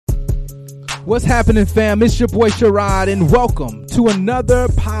What's happening, fam? It's your boy Sherrod, and welcome to another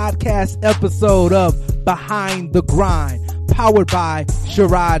podcast episode of Behind the Grind, powered by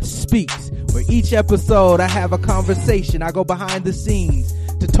Sherrod Speaks, where each episode I have a conversation. I go behind the scenes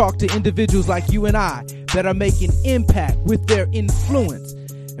to talk to individuals like you and I that are making impact with their influence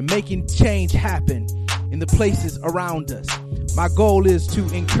and making change happen in the places around us. My goal is to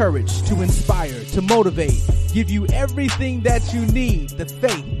encourage, to inspire, to motivate, give you everything that you need, the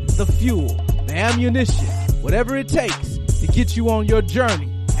faith, the fuel, the ammunition, whatever it takes to get you on your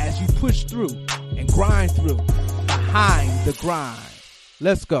journey as you push through and grind through Behind the Grind.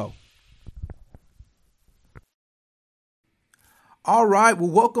 Let's go. All right, well,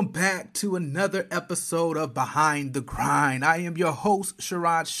 welcome back to another episode of Behind the Grind. I am your host,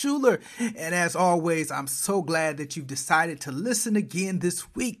 Sherrod Schuler, and as always, I'm so glad that you've decided to listen again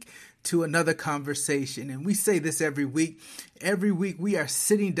this week to another conversation. And we say this every week. Every week we are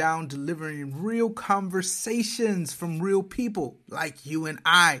sitting down delivering real conversations from real people like you and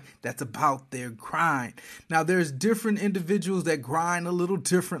I that's about their grind. Now there's different individuals that grind a little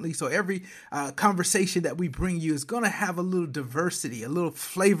differently. So every conversation that we bring you is going to have a little diversity, a little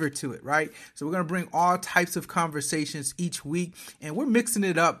flavor to it, right? So we're going to bring all types of conversations each week, and we're mixing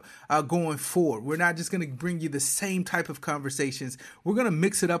it up going forward. We're not just going to bring you the same type of conversations. We're going to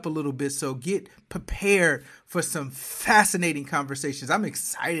mix it up a little bit. So get prepared for some fascinating conversations. I'm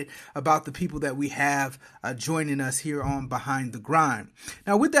excited about the people that we have joining us here on Behind the Grind.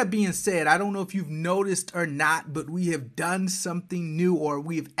 Now, with that being said, I don't know if you've noticed or not, but we have done something new, or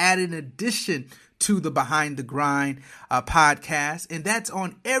we've added an addition to the Behind the Grind podcast, and that's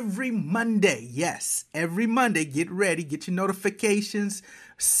on every Monday. Yes, every Monday. Get ready, get your notifications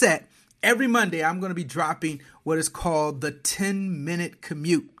set. Every Monday, I'm going to be dropping what is called the 10-minute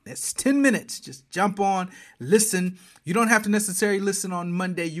commute. That's 10 minutes. Just jump on, listen. You don't have to necessarily listen on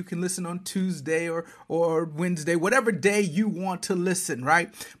Monday. You can listen on Tuesday or Wednesday, whatever day you want to listen,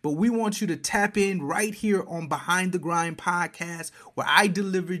 right? But we want you to tap in right here on Behind the Grind podcast, where I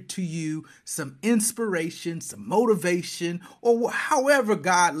deliver to you some inspiration, some motivation, or however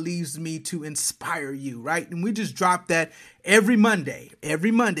God leaves me to inspire you, right? And we just drop that every Monday.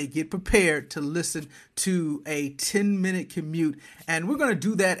 Every Monday, get prepared to listen to a 10-minute commute. And we're going to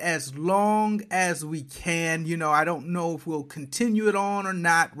do that as long as we can. You know, I don't know if we'll continue it on or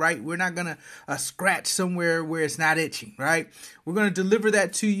not, right? We're not going to scratch somewhere where it's not itching, right? We're going to deliver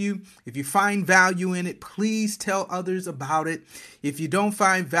that to you. If you find value in it, please tell others about it. If you don't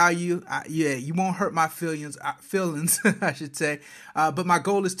find value, you won't hurt my feelings, I should say. But my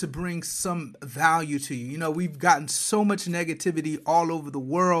goal is to bring some value to you. You know, we've gotten so much negativity all over the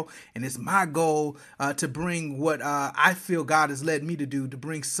world, and it's my goal to bring what I feel God has led me to do, to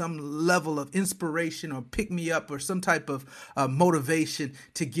bring some level of inspiration or pick me up or some type of motivation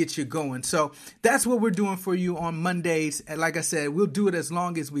to get you going. So that's what we're doing for you on Mondays. And like I said, we'll do it as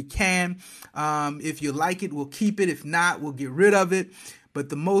long as we can. If you like it, we'll keep it. If not, we'll get rid of it. But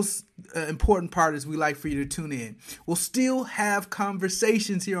the most important part is we like for you to tune in. We'll still have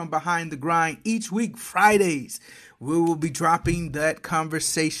conversations here on Behind the Grind each week, Fridays. We will be dropping that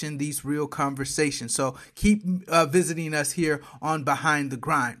conversation, these real conversations. So keep visiting us here on Behind the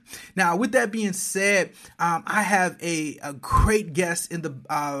Grind. Now, with that being said, I have a great guest in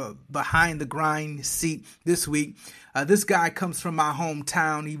the Behind the Grind seat this week. This guy comes from my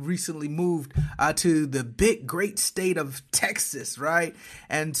hometown. He recently moved to the big, great state of Texas, right?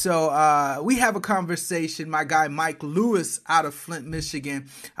 And so we have a conversation. My guy, Mike Lewis, out of Flint, Michigan,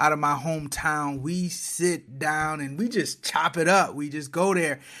 out of my hometown. We sit down and we just chop it up. We just go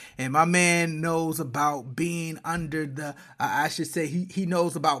there. And my man knows about being under the, he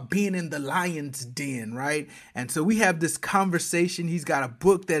knows about being in the lion's den, right? And so we have this conversation. He's got a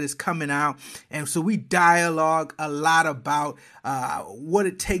book that is coming out. And so we dialogue a lot about what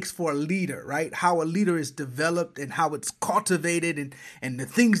it takes for a leader, right? How a leader is developed and how it's cultivated and the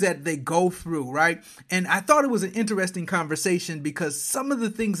things that they go through, right? And I thought it was an interesting conversation because some of the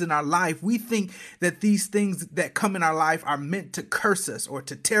things in our life, we think that these things that come in our life are meant to curse us or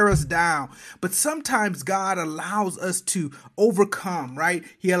to tear us down. But sometimes God allows us to overcome, right?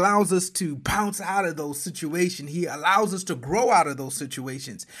 He allows us to bounce out of those situations. He allows us to grow out of those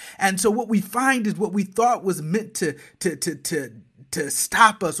situations. And so what we find is what we thought was meant to to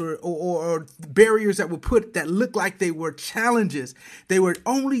stop us, or barriers that were put that looked like they were challenges. They were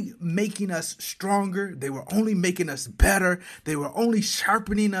only making us stronger. They were only making us better. They were only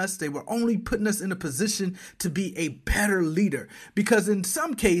sharpening us. They were only putting us in a position to be a better leader. Because in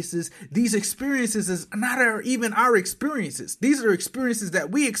some cases, these experiences is not even our experiences. These are experiences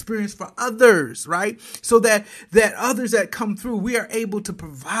that we experience for others, right? So that others that come through, we are able to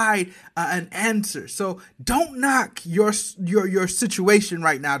provide an answer. So don't knock your situation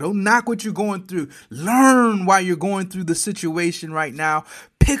right now. Don't knock what you're going through. Learn why you're going through the situation right now.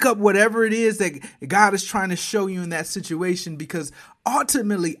 Pick up whatever it is that God is trying to show you in that situation, because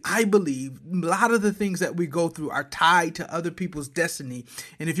ultimately, I believe a lot of the things that we go through are tied to other people's destiny.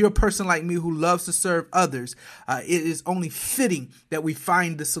 And if you're a person like me who loves to serve others, it is only fitting that we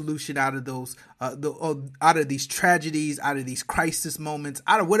find the solution out of those, out of these tragedies, out of these crisis moments,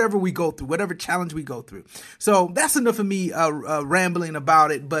 out of whatever we go through, whatever challenge we go through. So that's enough of me rambling about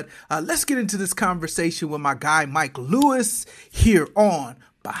it. But let's get into this conversation with my guy, Mike Lewis, here on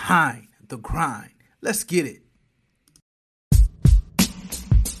Behind the Grind. Let's get it.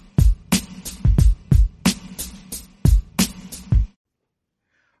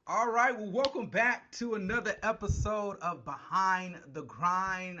 All right, well, welcome back to another episode of Behind the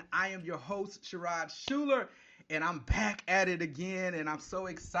Grind. I am your host, Sherrod Schuler, and I'm back at it again, and I'm so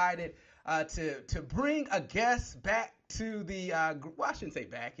excited to bring a guest back to the, well, I shouldn't say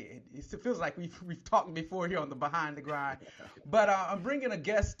back. It feels like we've talked before here on the Behind the Grind, but I'm bringing a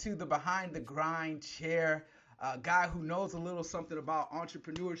guest to the Behind the Grind chair, a guy who knows a little something about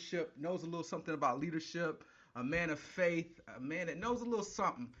entrepreneurship, knows a little something about leadership, a man of faith, a man that knows a little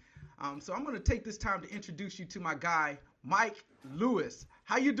something. So I'm going to take this time to introduce you to my guy, Mike Lewis.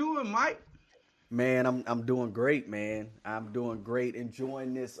 How you doing, Mike? Man, I'm doing great, man. I'm doing great.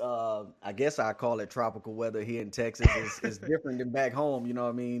 Enjoying this. I guess I call it tropical weather here in Texas. It's different than back home. You know what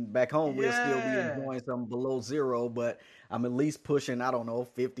I mean? Back home, we'll still be Yeah. enjoying some below zero, but I'm at least pushing, I don't know,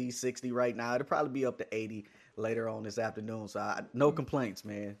 50, 60 right now. It'll probably be up to 80 later on this afternoon. So no complaints,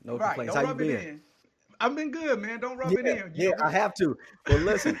 man. No Right. complaints. Don't How you rub it been? in. I've been good, man. Don't rub it Yeah, in. You yeah, know, I have to. Well,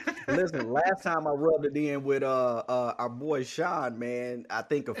 listen. Last time I rubbed it in with our boy Sean, man. I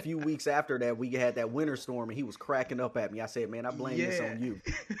think a few weeks after that, we had that winter storm, and he was cracking up at me. I said, "Man, I blame this yeah. on you."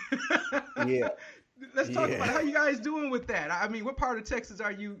 Yeah, Let's talk about yeah. how you guys doing with that. I mean, what part of Texas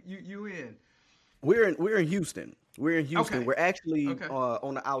are you in? We're in Houston. We're in Houston. Okay. We're actually Okay.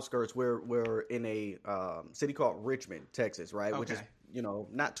 on the outskirts. We're in a city called Richmond, Texas, right? Which is Okay.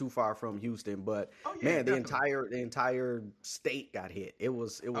 not too far from Houston. But Oh yeah, man, the definitely. entire state got hit. It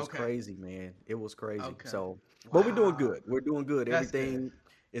was Okay. crazy, man. It was crazy. Okay. So, but we're doing Wow. good. We're doing good. That's good. Everything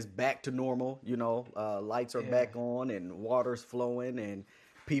is back to normal. Lights are Yeah. back on and water's flowing and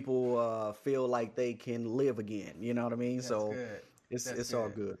people feel like they can live again. You know what I mean? That's So good. it's That's it's all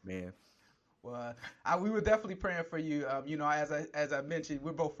good. good, man. Well, we were definitely praying for you. As I mentioned,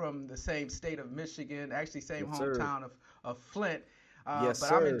 we're both from the same state of Michigan, actually same Yes, sir. hometown of Flint. Yes,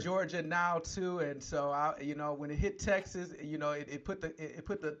 But I'm in sir. Georgia now too, and so when it hit Texas, it put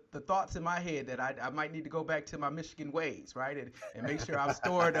the thoughts in my head that I might need to go back to my Michigan ways, right, and make sure I'm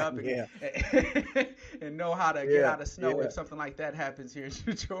stored up and Yeah, and know how to get yeah, out of snow yeah. if something like that happens here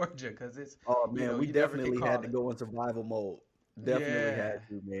in Georgia, because it's Oh man, we you never can definitely had call to it. go in survival mode. Definitely had Yeah,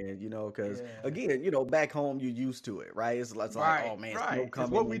 to, man. Because yeah, again, back home you're used to it, right? It's like, right, oh man, snow right.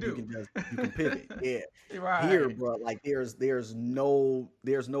 It's what coming, we and you do. can pivot. Yeah. Here, Right, bro, like there's no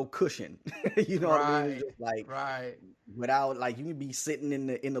cushion. You know what I mean? It's right, just like right. without like you can be sitting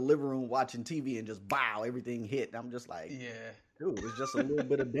in the living room watching TV and just bow, everything hit. And I'm just like, Yeah, dude, it's just a little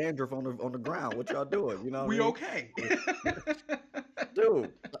bit of dandruff on the ground. What y'all doing? You know what I we mean? okay.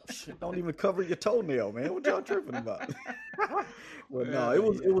 Dude, shit, don't even cover your toenail, man. What y'all tripping about? Well, no, it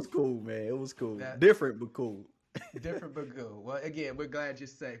Well, was it yeah, was cool, man. It was cool. that Different but cool. different but good. Well, again, we're glad you're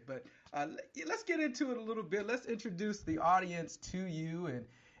safe. But let's get into it a little bit. Let's introduce the audience to you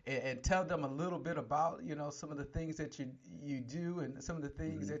and tell them a little bit about some of the things that you do and some of the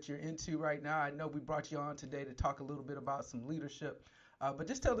things Mhm. that you're into right now. I know we brought you on today to talk a little bit about some leadership, but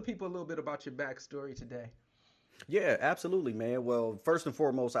just tell the people a little bit about your backstory today. Yeah, absolutely, man. Well, first and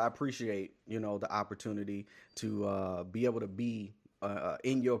foremost, I appreciate the opportunity to be able to be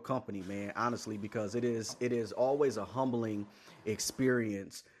in your company, man. Honestly, because it is always a humbling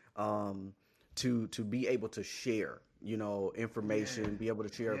experience um, to be able to share Yeah, information, be able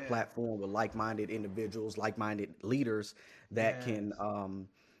to share a yeah, platform with like-minded individuals, like-minded leaders that can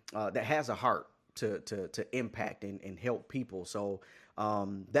yes, that has a heart to impact and help people. So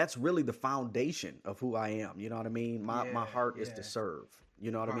that's really the foundation of who I am. You know what I mean? My yeah, heart is to yeah. serve.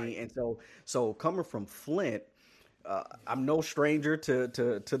 You know what I Right. mean? And so coming from Flint, I'm no stranger to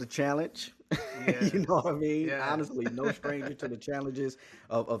the challenge. You know Yes. what I mean? Yes. Honestly, no stranger to the challenges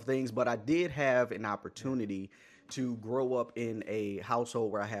of things. But I did have an Yeah. opportunity to grow up in a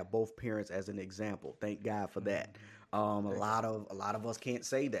household where I had both parents as an example. Thank God for that. Mhm. A Thank God. lot of us can't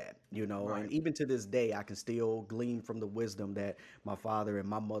say that, you know, and Right. even to this day, I can still glean from the wisdom that my father and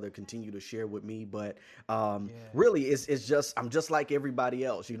my mother continue to share with me. But Yeah. really, it's just I'm just like everybody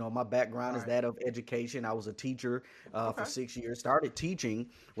else. You know, my background is Right. that of education. I was a teacher for Okay. 6 years. Started teaching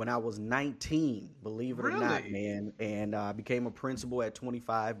when I was 19. Believe it or not, Really? man, and I became a principal at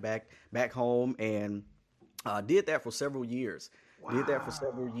 25 back home and did that for several years. Did that for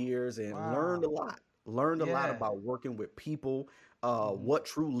several Wow. years and learned a Wow. lot. Learned a lot Yeah. about working with people, Hmm. what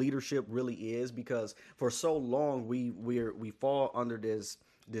true leadership really is. Because for so long we fall under this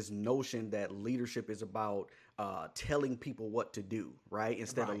notion that leadership is about telling people what to do, right?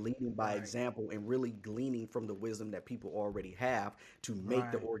 Instead of Right. leading by Right. example and really gleaning from the wisdom that people already have to make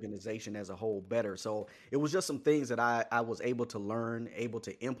the Right. organization as a whole better. So it was just some things that I was able to learn, able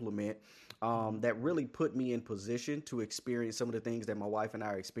to implement, Hmm. that really put me in position to experience some of the things that my wife and I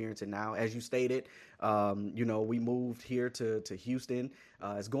are experiencing now. As you stated, you know, we moved here to Houston.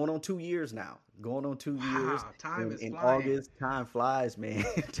 It's going on 2 years now. Going on 2 years. Wow. Time is In flying. August, time flies, man.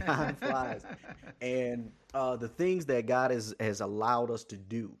 Time flies. And the things that God has allowed us to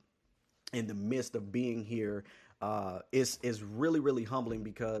do in the midst of being here is really really humbling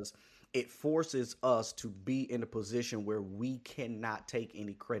because it forces us to be in a position where we cannot take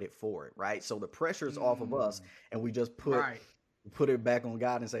any credit for it, right? So the pressure is off of us, Mm. and we just Right. put it back on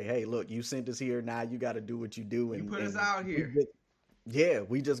God and say, "Hey, look, you sent us here. Now you got to do what you do." You put us And out we here. just, yeah,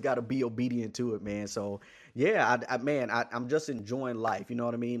 we just got to be obedient to it, man. So yeah, I'm just enjoying life. You know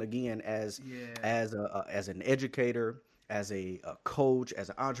what I mean? Again, Yeah. as an educator, as a coach, as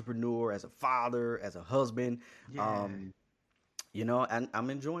an entrepreneur, as a father, as a husband, Yeah. um, you know, and I'm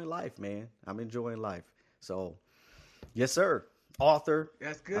enjoying life, man. I'm enjoying life. So yes, sir. Author.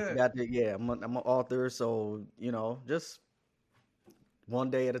 That's I good. forgot that. Yeah, I'm an author. So you know, just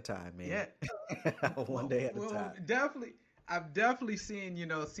one day at a time, man. Yeah. One Well, day at a well, time. definitely. I've definitely seen,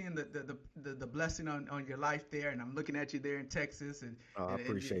 seeing the blessing on your life there, and I'm looking at you there in Texas, and Oh, I and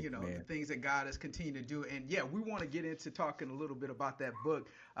appreciate you, the man. things that God has continued to do. And yeah, we want to get into talking a little bit about that book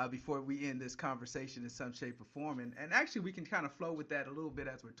before we end this conversation in some shape or form. And actually, we can kind of flow with that a little bit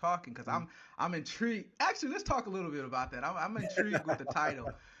as we're talking, because I'm intrigued. Actually, let's talk a little bit about that. I'm intrigued with the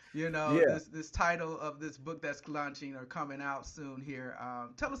title. Yeah. This title of this book that's launching or coming out soon here.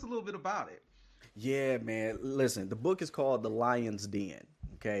 Tell us a little bit about it. Yeah, man. Listen, the book is called The Lion's Den.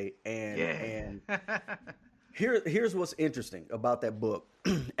 Okay, Yeah. and here's what's interesting about that book.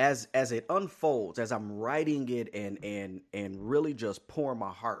 As it unfolds, as I'm writing it and really just pouring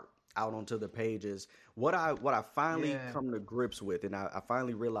my heart out onto the pages, what I finally Yeah. come to grips with, and I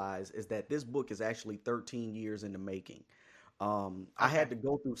finally realize is that this book is actually 13 years in the making. I had Okay. to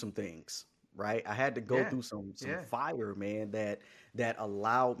go through some things, right? I had to go Yeah. through some Yeah. fire, man, that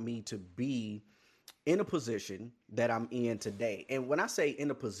allowed me to be in a position that I'm in today. And when I say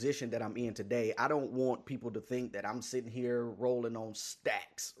in a position that I'm in today, I don't want people to think that I'm sitting here rolling on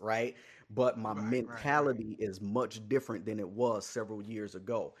stacks, right? But my Right. Right. Right. mentality is much different than it was several years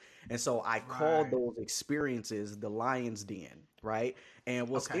ago. And so I call Right. those experiences the lion's den, right? And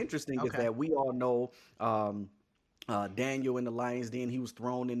what's Okay. interesting is Okay. that we all know Daniel in the lion's den, he was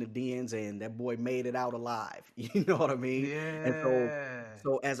thrown in the dens, and that boy made it out alive. You know what I mean? And Yeah.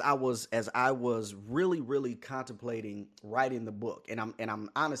 so as I was really really contemplating writing the book, and I'm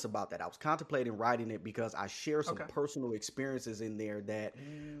honest about that. I was contemplating writing it because I share some Okay. personal experiences in there that,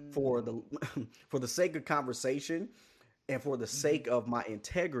 for Mm. the for the sake of conversation and for the Hmm. sake of my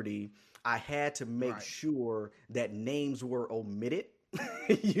integrity, I had to make Right. sure that names were omitted.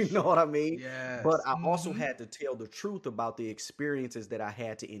 You know what I mean? But Yes. I also Hmm. had to tell the truth about the experiences that I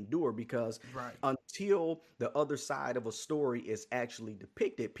had to endure, because Right. until the other side of a story is actually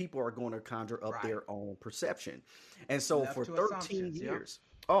depicted, people are going to conjure up Right. their own perception. And so Left for to 13 assumptions. Yep. years,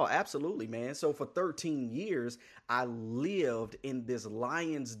 oh, absolutely, man. So for 13 years, I lived in this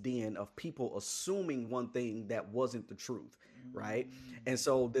lion's den of people assuming one thing that wasn't the truth, right? And Mm.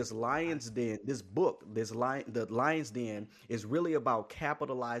 so this Right. lion's den, this book, the lion's den is really about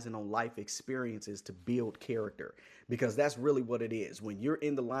capitalizing on life experiences to build character, because that's really what it is. When you're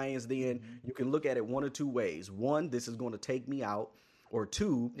in the lion's den, Hmm. you can look at it one or two ways. One, this is going to take me out, or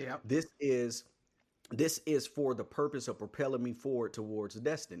two, Yep. this is for the purpose of propelling me forward towards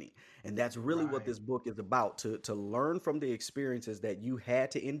destiny. And that's really what Right. this book is about, to learn from the experiences that you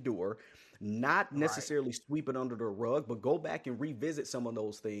had to endure, not Right. necessarily sweep it under the rug, but go back and revisit some of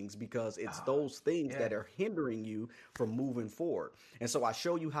those things because it's Oh, those things yeah. that are hindering you from moving forward. And so I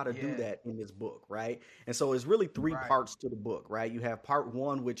show you how to do Yeah. that in this book, right? And so it's really three Right. parts to the book, right? You have part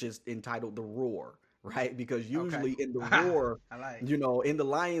one, which is entitled The Roar, right? Because Okay. usually in the I roar, like. in the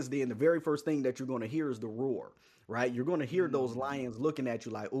lion's den, the very first thing that you're going to hear is the roar, right? You're going to hear those Mm, lions looking at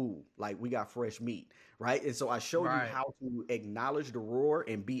you like, ooh, like we got fresh meat, right? And so I show you right. how to acknowledge the roar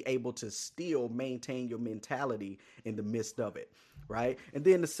and be able to still maintain your mentality in the midst of it, right? And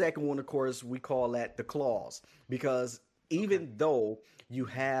then the second one, of course, we call that the clause, because Okay. even though you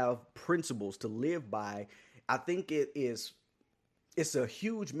have principles to live by, I think it's a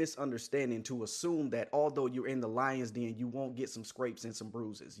huge misunderstanding to assume that although you're in the lion's den, you won't get some scrapes and some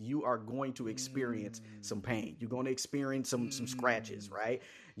bruises. You are going to experience some Mm, pain. You're going to experience some scratches, mm, right?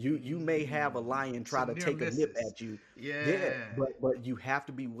 You may have a lion try some to near take a nip misses. at you. Yeah, Yeah. but you have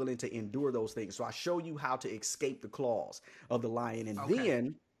to be willing to endure those things. So I show you how to escape the claws of the lion. And Okay.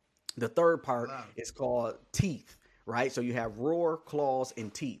 then the third I part love it. is called teeth, right? So you have roar, claws,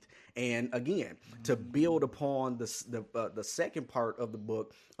 and teeth. And again, to build Mm, upon the second part of the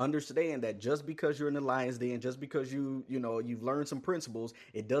book, understand that just because you're in the lion's den, just because you've learned some principles,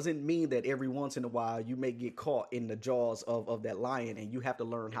 it doesn't mean that every once in a while you may get caught in the jaws of that lion, and you have to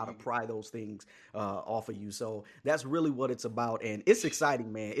learn and how to you pry those things off of you. So that's really what it's about, and it's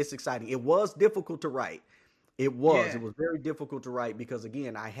exciting, man. It's exciting. It was difficult to write. It was. yeah. It was very difficult to write because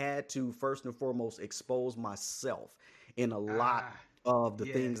again, I had to first and foremost expose myself in a lot Ah, of the yeah.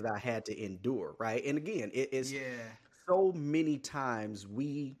 things that I had to endure, right? And again, it is Yeah. so many times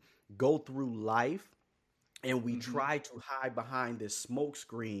we go through life and we Mhm. try to hide behind this smoke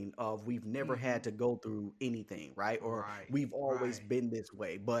screen of we've never had Mhm. to go through anything, right? Or Right. we've always Right. been this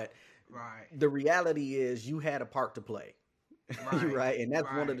way. But Right. the reality is you had a part to play. You're Right. right. And that's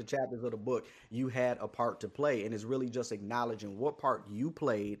one of Right. the chapters of the book. You had a part to play. And it's really just acknowledging what part you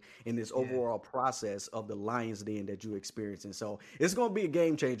played in this Yeah. overall process of the lion's den that you experienced. And so it's going to be a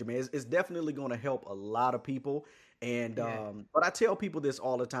game changer, man. It's definitely going to help a lot of people. And, Yeah. but I tell people this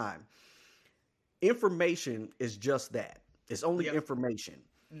all the time: information is just that. It's only Yep. information.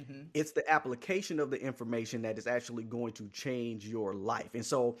 Mhm. It's the application of the information that is actually going to change your life. And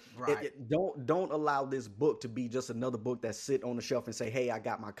so Right. don't allow this book to be just another book that sit on the shelf and say, hey, I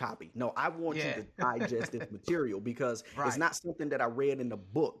got my copy. No, I want you Yeah. to digest this material because it's Right. not something that I read in the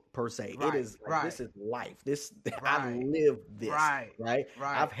book per se. It Right. is like, this Right. is life. This I've Right. lived this, Right. right?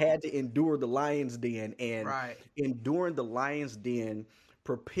 I've Right. had to endure the lion's den, and Right. enduring the lion's den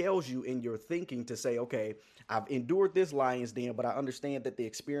propels you in your thinking to say, okay, I've endured this lion's den, but I understand that the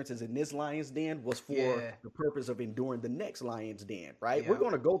experiences in this lion's den was for Yeah. the purpose of enduring the next lion's den, right? We're Yep.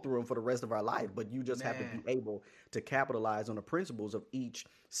 going to go through them for the rest of our life, but you just have to be Man. able to capitalize on the principles of each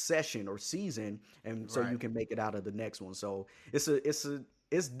session or season, and so you Right. can make it out of the next one. So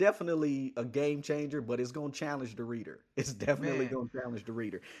it's definitely a game changer, but it's going to challenge the reader. It's definitely Man. going to challenge the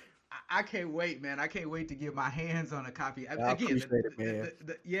reader. I can't wait, man. I can't wait to get my hands on a copy. I Again, appreciate it, man.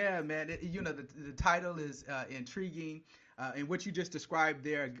 yeah, man. The title is intriguing, and what you just described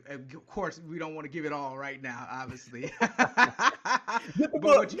there. Of course, we don't want to give it all right now, obviously. Get the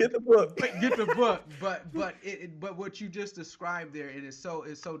But what book. you Get the book. but get the book, but what you just described there, it is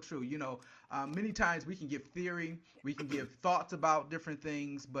so true. Many times we can give theory, we can give thoughts about different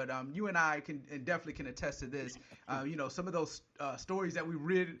things, but you and I can and definitely can attest to this. Some of those stories that we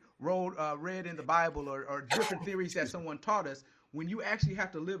read in the Bible, or different theories that someone taught us. When you actually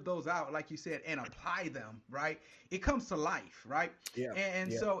have to live those out, like you said, and apply them, right? It comes to life, right? Yeah,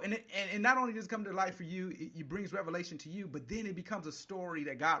 And yeah, so, and not only does it come to life for you, it brings revelation to you, but then it becomes a story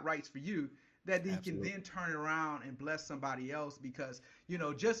that God writes for you that he can absolutely. then turn around and bless somebody else, because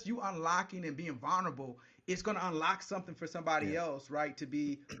just you unlocking and being vulnerable, it's going to unlock something for somebody Yeah, else, right? To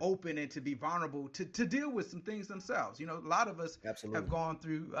be open and to be vulnerable, to deal with some things themselves. A lot of us have absolutely. gone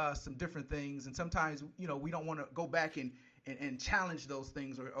through some different things, and sometimes we don't want to go back and challenge those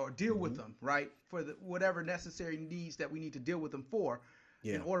things, or deal with Hmm. them, right? For whatever necessary needs that we need to deal with them for,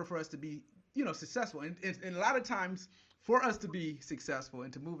 in Yeah. order for us to be, successful. And a lot of times, for us to be successful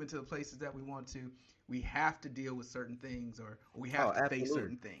and to move into the places that we want to, we have to deal with certain things, or we have Oh, to face absolutely.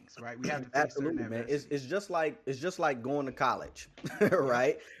 certain things, right? We have to face certain Absolutely, man. It's adversity. it's just like going to college, Yep.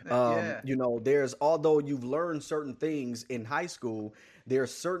 right? Yeah. There's although you've learned certain things in high school,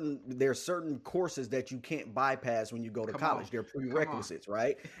 there's certain courses that you can't bypass when you go to Come on. college. They're Come on. prerequisites,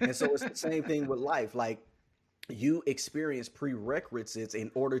 right? And so it's the same thing with life. Like you experience prerequisites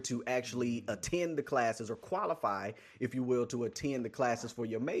in order to actually attend the classes or qualify, if you will, to attend the classes for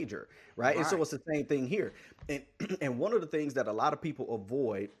your major, right? And so Right. it's the same thing here. And and one of the things that a lot of people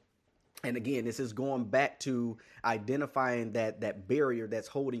avoid And again, this is going back to identifying that barrier that's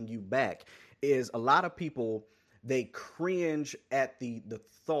holding you back. Is a lot of people, they cringe at the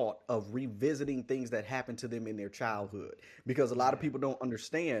thought of revisiting things that happened to them in their childhood, because a lot of people don't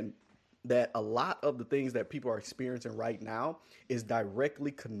understand that a lot of the things that people are experiencing right now is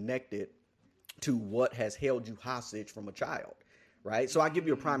directly connected to what has held you hostage from a child, right? So I'll give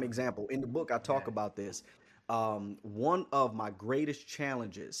you a prime example. In the book, I talk about this. One of my greatest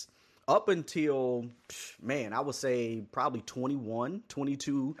challenges up until, man, I would say probably 21,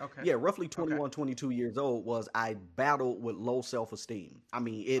 22, roughly 21, 22 years old, was I battled with low self-esteem. I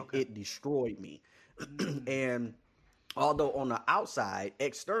mean, it destroyed me. And although on the outside,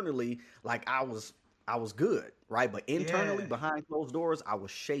 externally, like I was good, right? But internally, behind closed doors, I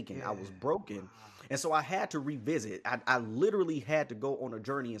was shaking. I was broken. And so I had to revisit. I literally had to go on a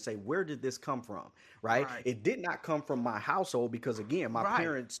journey and say, where did this come from? Right? It did not come from my household, because again, my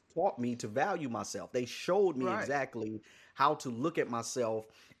parents taught me to value myself. They showed me exactly how to look at myself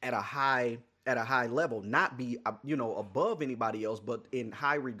at a high level, not be, above anybody else, but in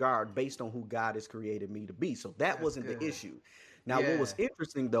high regard based on who God has created me to be. So that wasn't the issue. Now, what was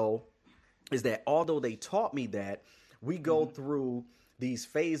interesting though, is that although they taught me that, we go through these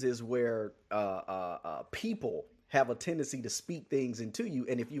phases where people have a tendency to speak things into you,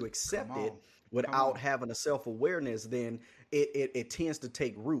 and if you accept it without having a self-awareness, then it tends to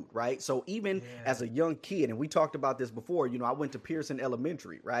take root, right? So even as a young kid, and we talked about this before, I went to Pearson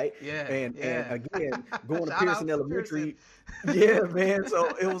Elementary, right? And again, going to Pearson Elementary, man. So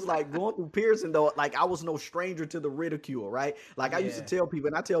it was like going through Pearson, though, like I was no stranger to the ridicule, right? Like I used to tell people,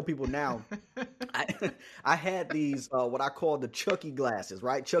 and I tell people now, I had these what I call the Chucky glasses,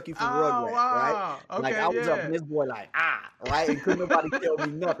 right? Chucky from Rugrats, right? Like I was up in this boy like, right? And couldn't nobody tell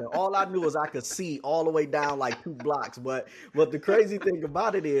me nothing. All I knew is I could see all the way down like 2 blocks. But the crazy thing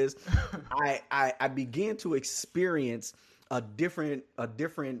about it is I began to experience a different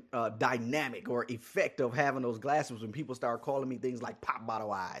dynamic or effect of having those glasses when people start calling me things like pop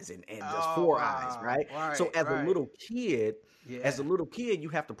bottle eyes and just 4 eyes, right? So as a little kid, you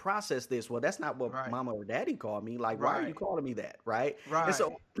have to process this. Well, that's not what mama or daddy called me. Like, why are you calling me that, right? And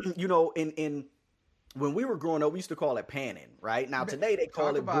so, in when we were growing up, we used to call it panning, right? Now today they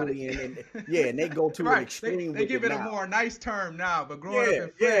call it bullying, and they go to an extreme. They give it a more nice term now, but growing up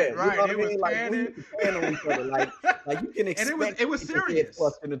in Flint, right? You know what I mean? Like we used to pan on each other, like you can expect. And it was serious.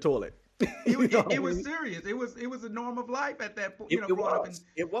 In the toilet. It was serious. It was a norm of life at that point. It was.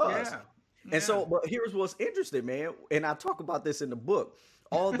 Yeah. And so, but here's what's interesting, man. And I talk about this in the book.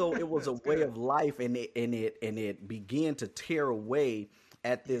 Although it was a way of life, and it began to tear away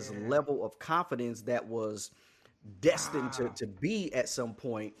at this level of confidence that was destined to be at some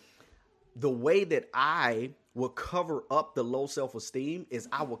point, the way that I would cover up the low self-esteem is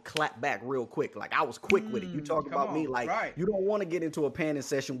I would clap back real quick. Like I was quick with it. You talk about me like you don't want to get into a panning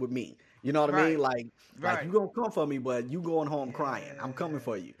session with me. You know what I mean? Like you gonna come for me, but you going home crying. I'm coming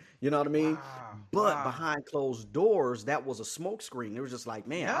for you. You know what I mean? But behind closed doors, that was a smoke screen. It was just like,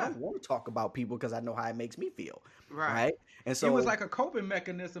 man, I don't want to talk about people because I know how it makes me feel. Right. And so it was like a coping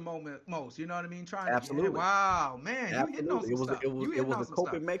mechanism most. You know what I mean? Absolutely. Wow, man, you hitting on some stuff. It was a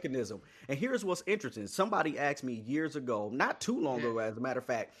coping mechanism. And here's what's interesting. Somebody asked me years ago, not too long ago, as a matter of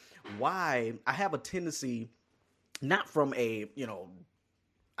fact, why I have a tendency, not from a,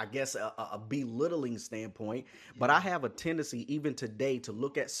 I guess a belittling standpoint, but I have a tendency even today to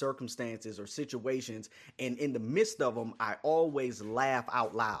look at circumstances or situations, and in the midst of them, I always laugh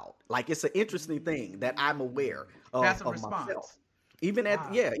out loud. Like it's an interesting thing that I'm aware of myself. Even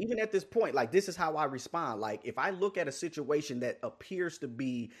at this point, like this is how I respond. Like if I look at a situation that appears to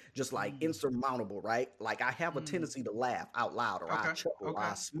be just like insurmountable, right? Like I have a tendency to laugh out loud, or I chuckle, or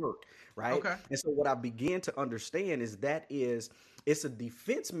I smirk, right? And so what I began to understand is it's a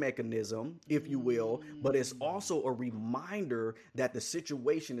defense mechanism, if you will, but it's also a reminder that the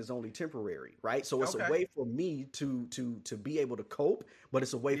situation is only temporary, right? So it's a way for me to be able to cope, but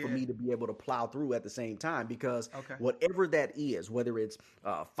it's a way for me to be able to plow through at the same time, because whatever that is, whether it's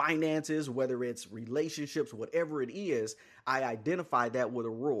finances, whether it's relationships, whatever it is, I identify that with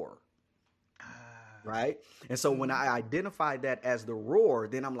a roar. Right? And so when I identify that as the roar,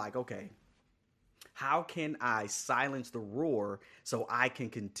 then I'm like, okay, how can I silence the roar so I can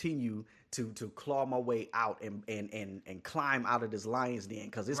continue to claw my way out and climb out of this lion's den?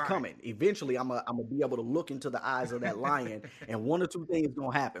 Because it's coming. Eventually, I'm gonna be able to look into the eyes of that lion, and one or two things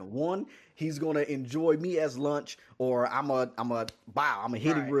gonna happen. One, he's gonna enjoy me as lunch, or I'm gonna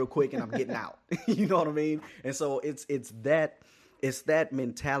hit him real quick and I'm getting out. You know what I mean? And so it's that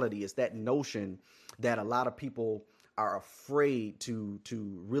mentality, it's that notion that a lot of people are afraid to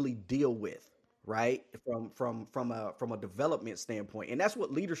really deal with, right? From a development standpoint. And that's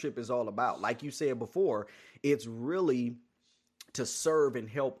what leadership is all about. Like you said before, it's really to serve and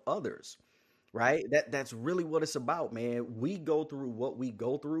help others, right? That's really what it's about, man. We go through what we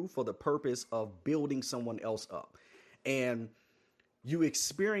go through for the purpose of building someone else up. And you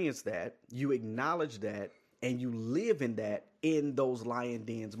experience that, you acknowledge that, and you live in that in those lion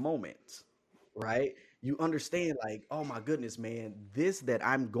dens moments, right? You understand, like, oh my goodness, man, this that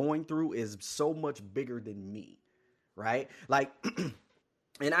I'm going through is so much bigger than me, right? Like,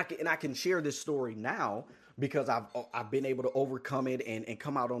 and I can share this story now because I've been able to overcome it and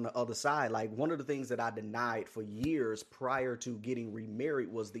come out on the other side. Like, one of the things that I denied for years prior to getting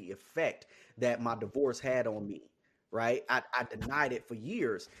remarried was the effect that my divorce had on me, right? I denied it for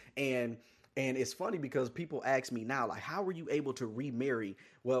years. And it's funny because people ask me now, like, how were you able to remarry?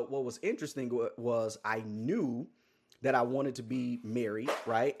 Well, what was interesting was I knew that I wanted to be married,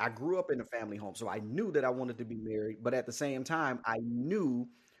 right? I grew up in a family home, so I knew that I wanted to be married, but at the same time, I knew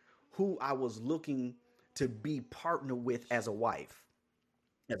who I was looking to be partnered with as a wife,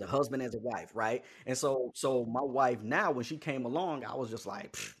 as a husband, as a wife, right? And so my wife now, when she came along, I was just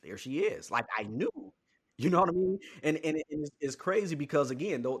like, "Pfft, there she is. Like, I knew, you know what I mean? And it's crazy because,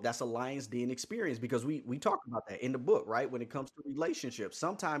 again, though, that's a lion's den experience, because we talk about that in the book, right? When it comes to relationships,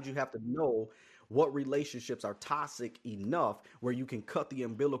 sometimes you have to know what relationships are toxic enough where you can cut the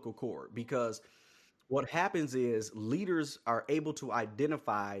umbilical cord, because what happens is leaders are able to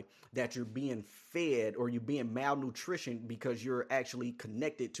identify that you're being fed or you're being malnutrition because you're actually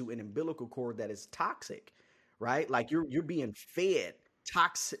connected to an umbilical cord that is toxic, right? Like, you're being fed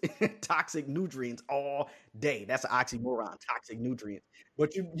toxic toxic nutrients all day. That's an oxymoron, toxic nutrients.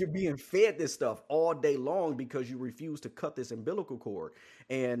 But you're being fed this stuff all day long because you refuse to cut this umbilical cord.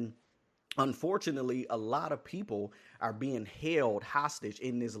 And unfortunately, a lot of people are being held hostage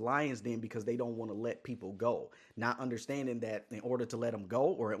in this lion's den because they don't want to let people go, not understanding that in order to let them go,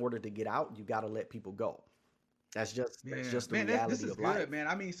 or in order to get out, you got to let people go. That's Yeah, just the man, this reality is of good, life. man.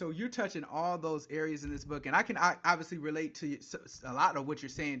 I mean, so you're touching all those areas in this book, and I obviously relate to a lot of what you're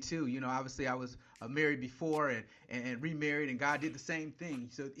saying too. You know, obviously I was married before and remarried, and God did the same thing.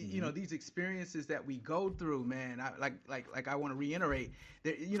 So you Hmm. know, these experiences that we go through, man. Like I want to reiterate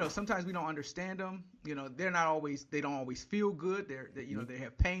that, you know, sometimes we don't understand them. You know, they don't always feel good. You know, Hmm. they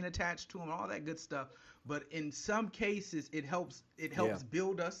have pain attached to them, all that good stuff. But in some cases, it Yeah. helps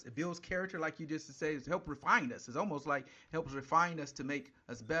build us. It builds character, like you just said. It helps refine us. It's almost like it helps refine us to make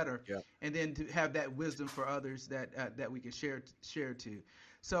us better, Yeah. and then to have that wisdom for others that we can share to.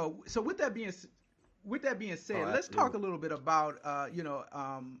 So with that being Oh, said, let's talk absolutely. a little bit about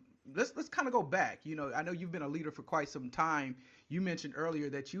let's kind of go back. You know, I know you've been a leader for quite some time. You mentioned earlier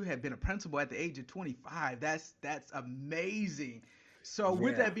that you had been a principal at the age of 25. That's amazing. So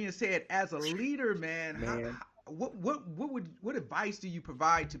with Yeah, that being said, as a leader, man, man. what advice do you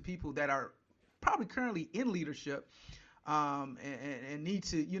provide to people that are probably currently in leadership, and need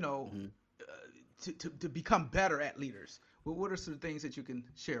to, you know, Hmm. to become better at leaders? What are some things that you can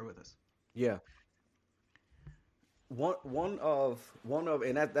share with us? Yeah. One of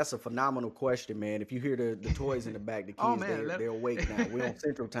and that's a phenomenal question, man. If you hear the toys in the back, the Oh kids, man, they're awake now. We're on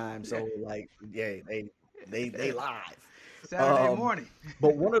Central Time, yeah, so, like, yeah, they live. Saturday Um, morning.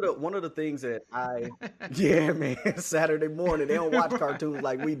 but one of the things that I yeah, man, Saturday morning, they don't watch Right. cartoons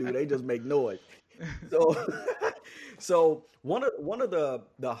like we do. They just make noise. So so one of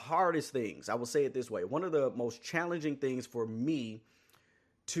the hardest things, I will say it this way, one of the most challenging things for me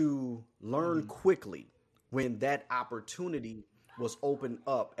to learn Hmm. quickly when that opportunity was opened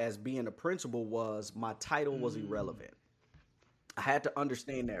up as being a principal was my title was Mm. irrelevant. I had to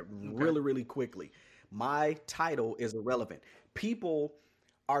understand that Okay. really, really quickly. My title is irrelevant. People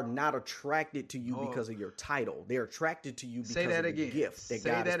are not attracted to you Oh, because of your title. They're attracted to you say because that of the again. gift that Say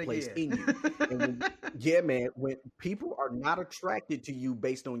God has that placed again. in you. And when yeah, man, when people are not attracted to you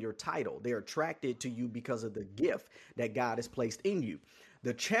based on your title, they're attracted to you because of the gift that God has placed in you.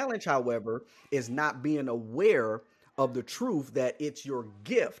 The challenge, however, is not being aware of the truth that it's your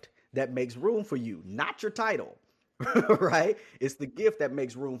gift that makes room for you, not your title. Right? It's the gift that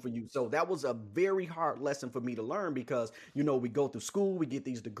makes room for you. So that was a very hard lesson for me to learn because, we go through school, we get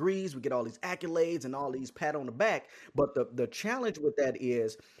these degrees, we get all these accolades and all these pat on the back. But the challenge with that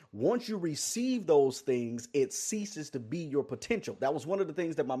is once you receive those things, it ceases to be your potential. That was one of the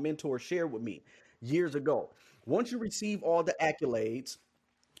things that my mentor shared with me years ago. Once you receive all the accolades,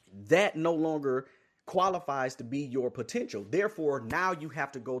 that no longer qualifies to be your potential. Therefore, now you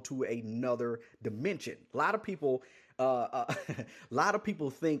have to go to another dimension. A lot of people, a lot of people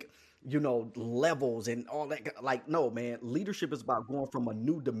think levels and all that. Like, no, man, leadership is about going from a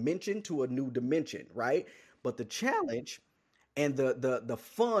new dimension to a new dimension, right? But the challenge and the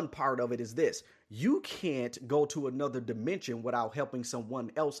fun part of it is this: you can't go to another dimension without helping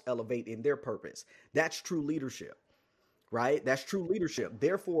someone else elevate in their purpose. That's true leadership, right? That's true leadership.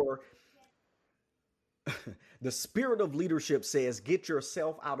 Therefore, the spirit of leadership says, get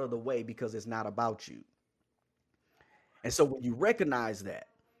yourself out of the way because it's not about you. And so when you recognize that,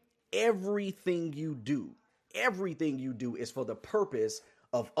 everything you do, everything you do is for the purpose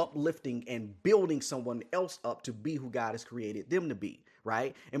of uplifting and building someone else up to be who God has created them to be,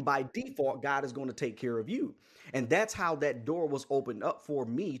 right? And by default, God is going to take care of you. And that's how that door was opened up for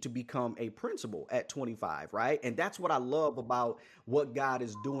me to become a principal at 25, right? And that's what I love about what God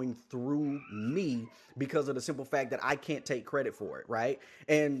is doing through me, because of the simple fact that I can't take credit for it, right?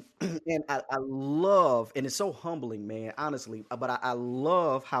 And I love, and it's so humbling, man, honestly, but I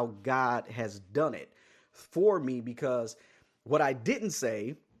love how God has done it for me, because what I didn't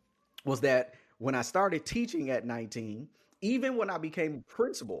say was that when I started teaching at 19, even when I became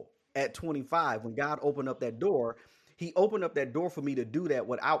principal at 25, when God opened up that door, he opened up that door for me to do that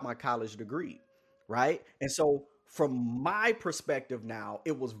without my college degree, right? And so from my perspective now,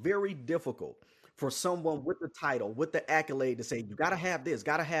 it was very difficult for someone with the title, with the accolade to say, you got to have this,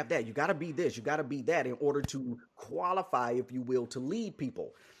 got to have that, you got to be this, you got to be that in order to qualify, if you will, to lead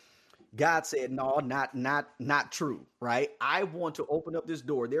people. God said, no, not true, right? I want to open up this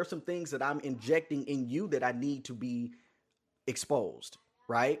door. There are some things that I'm injecting in you that I need to be exposed,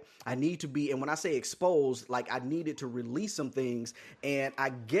 right? I need to be, and when I say exposed, like I needed to release some things. And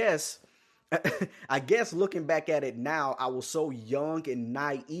I guess looking back at it now, I was so young and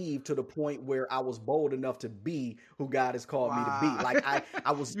naive to the point where I was bold enough to be who God has called me to be. Like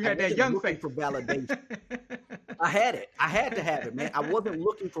I was, You I had that wasn't young looking faith for validation. I had it. I had to have it, man. I wasn't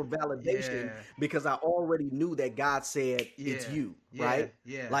looking for validation Yeah, because I already knew that God said it's yeah, you, yeah, right?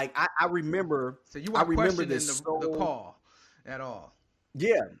 yeah. Like I remember, So you I weren't remember questioning this the so call at all.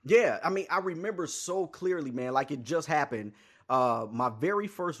 yeah, yeah. I mean, I remember so clearly, man, like it just happened. My very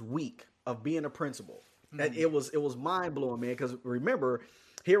first week of being a principal. It was mind blowing, man, because remember,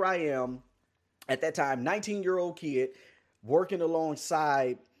 here I am at that time, 19-year-old kid working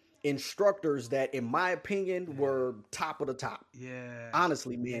alongside instructors that, in my opinion, were top of the top. Yeah,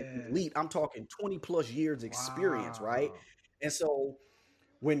 Honestly, man, yeah. elite. I'm talking 20 plus years experience, right? Wow. And so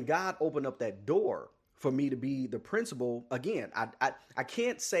when God opened up that door for me to be the principal, again, I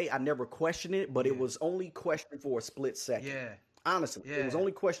can't say I never questioned it, but it Yeah, was only questioned for a split second. yeah, Honestly, it was yeah.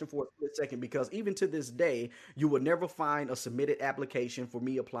 only questioned for a split second, because even to this day, you will never find a submitted application for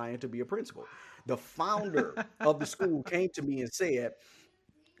me applying to be a principal. The founder of the school came to me and said,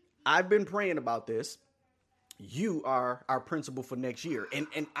 I've been praying about this. You are our principal for next year. And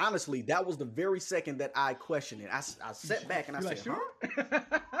honestly, that was the very second that I questioned it. I sat back and I You like said, huh? sure?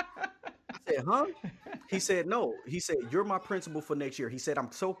 I said, huh? He said, no. He said, you're my principal for next year. He said,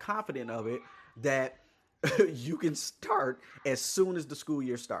 I'm so confident of it that you can start as soon as the school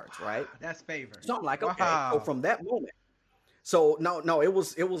year starts, right? That's favor. So I'm like, okay. So Wow. from that moment, so no, it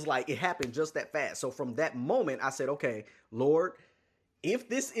was like it happened just that fast. So from that moment, I said, okay, Lord, if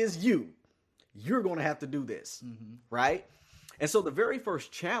this is you, you're going to have to do this, right? And so the very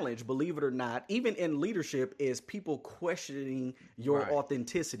first challenge, believe it or not, even in leadership, is people questioning your Right.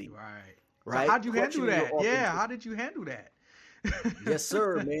 authenticity, Right. So right? how'd you handle Questioning your that? Yeah. authenticity. How did you handle that? Yes,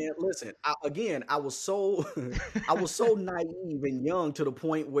 sir, man. Listen, again, I was so I was so naive and young to the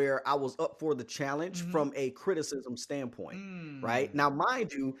point where I was up for the challenge Mm-hmm. from a criticism standpoint, right? Mm. Now,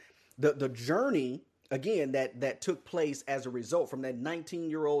 mind you, the journey again that took place as a result from that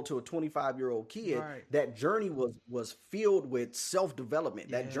 19-year-old to a 25-year-old kid, Right. that journey was filled with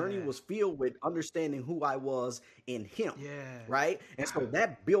self-development. That journey Yeah. was filled with understanding who I was in him, Yeah. right? And so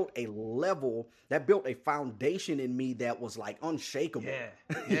that built a level, that built a foundation in me that was like unshakable. Yeah.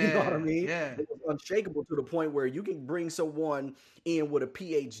 You know what I Yeah. mean? Yeah. It was unshakable to the point where you can bring someone in with a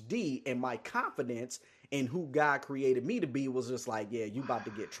PhD, and my confidence in who God created me to be was just like, yeah, you about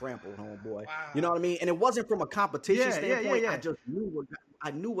to get trampled, homeboy. You know Wow. what I mean? And it wasn't from a competition Yeah. Yeah. Yeah. standpoint. I Yeah. just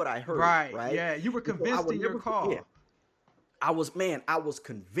knew what I heard, Right. right? Yeah. You were And so I convinced would in your never forget. call. I was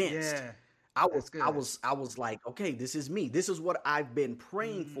convinced. Yeah. I That's was I good. was I was like, okay, this is me. This is what I've been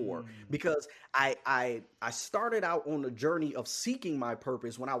praying for, Mm. because I started out on the journey of seeking my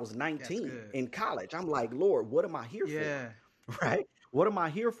purpose when I was That's 19 good. in college. I'm like, Lord, what am I here for? Yeah. Right? What am I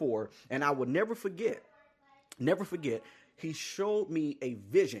here for? And I would never forget, he showed me a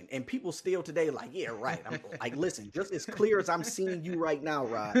vision. And people still today like, yeah, right. I'm like, listen, just as clear as I'm seeing you right now,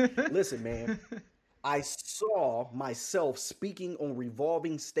 Rod. Listen, man. I saw myself speaking on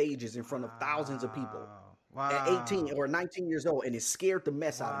revolving stages in front of thousands of people Wow. at 18 Wow. or 19 years old, and it scared the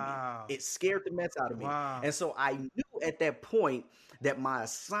mess out of me. Wow. It scared the mess out of me. Wow. And so I knew at that point that my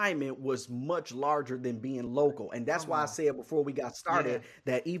assignment was much larger than being local. And that's Come why I on. said before we got Yeah. started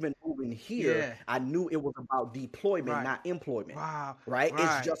that even moving here, Yeah. I knew it was about deployment, Right. not employment. Wow. Right? It's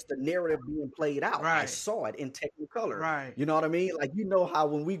Right. just the narrative being played out. I Right. saw it in Technicolor. Right. You know what I mean? Like, you know how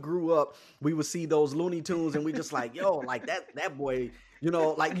when we grew up, we would see those Looney Tunes and we just like, yo, like that boy, you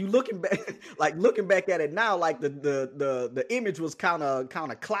know, like you looking back, like looking back at it now, like the image was kind of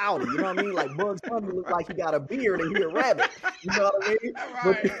cloudy. You know what I mean? Like Bugs Bunny looked like he got a beard and he a rabbit. You know what I mean?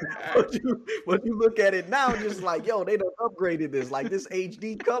 Right. But you look at it now, just like, yo, they done upgraded this, like this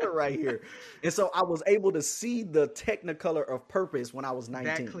HD color right here. And so I was able to see the Technicolor of purpose when I was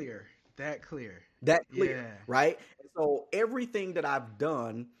 19. That clear. That clear. That clear, Yeah. right? And so everything that I've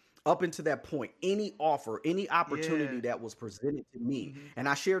done up until that point, any offer, any opportunity Yeah. that was presented to me, Mhm. and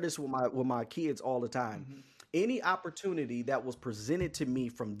I share this with my kids all the time. Mhm. Any opportunity that was presented to me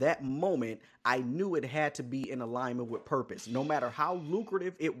from that moment, I knew it had to be in alignment with purpose. No matter how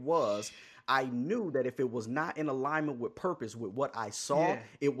lucrative it was, I knew that if it was not in alignment with purpose, with what I saw, Yeah.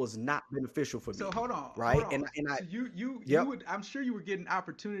 it was not beneficial for me. So hold on, Right? hold on. And I, So you yep. would, I'm sure you were getting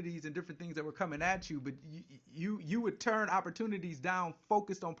opportunities and different things that were coming at you, but you would turn opportunities down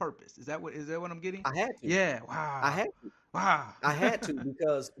focused on purpose. Is that what I'm getting? I had to. Yeah. I Wow. had to. Wow. I had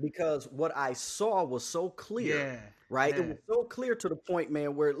to because what I saw was so clear, Yeah. right? It Yeah. was so clear to the point,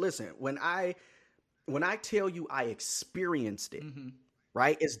 man, where listen, when I tell you I experienced it, Mhm.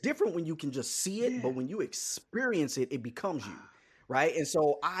 right? It's different when you can just see it, Yeah. but when you experience it, it becomes you, right? And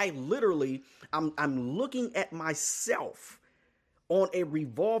so I literally I'm looking at myself on a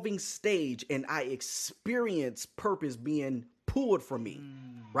revolving stage and I experience purpose being pulled from me.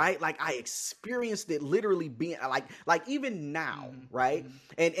 Right? Like I experienced it literally being like even now, right?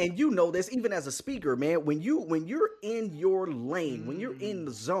 And you know this even as a speaker, man, when you're in your lane, when you're in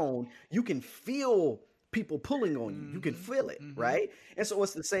the zone, you can feel people pulling on you. You can feel it, right? And so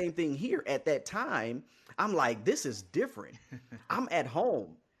it's the same thing here. At that time, I'm like, this is different. I'm at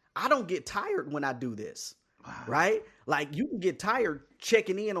home. I don't get tired when I do this. Right? Like you can get tired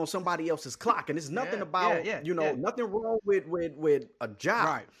checking in on somebody else's clock. And it's nothing Yeah, about, yeah, you know, yeah. nothing wrong with a job.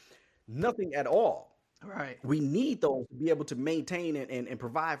 Right. Nothing at all. Right. We need those to be able to maintain and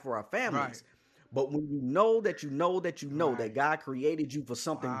provide for our families. Right. But when you know that you know that you know Right. that God created you for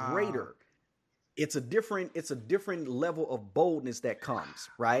something Wow. greater, it's a different level of boldness that comes,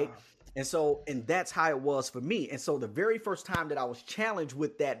 right? Wow. And that's how it was for me. And so the very first time that I was challenged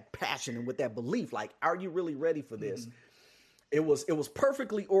with that passion and with that belief, like, are you really ready for this? It was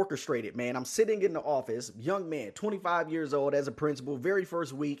perfectly orchestrated, man. I'm sitting in the office, young man, 25 years old as a principal, very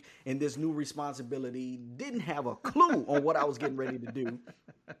first week in this new responsibility, didn't have a clue on what I was getting ready to do.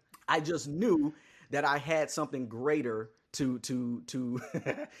 I just knew that I had something greater to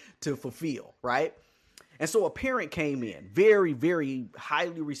to fulfill, right? And so a parent came in, very, very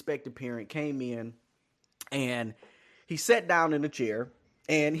highly respected parent came in, and he sat down in a chair,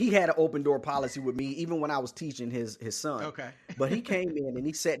 and he had an open door policy with me, even when I was teaching his son. Okay. But he came in and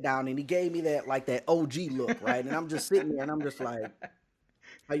he sat down and he gave me that OG look, right? And I'm just sitting there and I'm just like,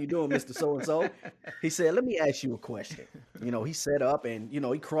 how you doing, Mr. So-and-so? He said, let me ask you a question. You know, he sat up and, you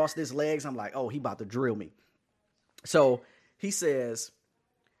know, he crossed his legs. I'm like, oh, he about to drill me. So he says,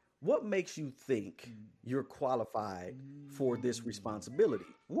 what makes you think you're qualified for this responsibility?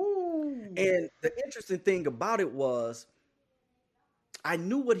 Woo. And the interesting thing about it was I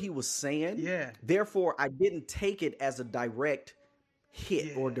knew what he was saying. Yeah. Therefore, I didn't take it as a direct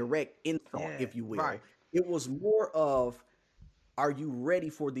hit or Yeah. direct insult, Yeah. if you will. Right. It was more of, are you ready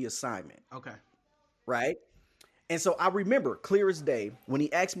for the assignment? Okay. Right? And so I remember clear as day when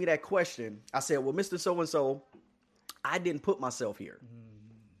he asked me that question, I said, well, Mr. So-and-so, I didn't put myself here.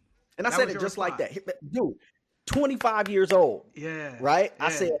 And I That said was it your just like response. that. Dude, 25 years old. Yeah. Right? I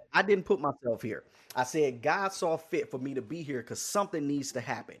Yeah. said, I didn't put myself here. I said, God saw fit for me to be here because something needs to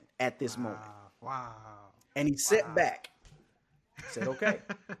happen at this moment. Wow. And he sat back. Said, okay.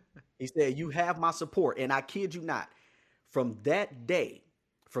 He said, you have my support. And I kid you not, from that day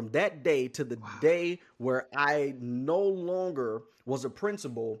to the day where I no longer was a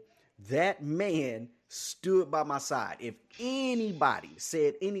principal, that man stood by my side. If anybody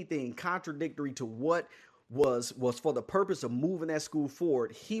said anything contradictory to what was for the purpose of moving that school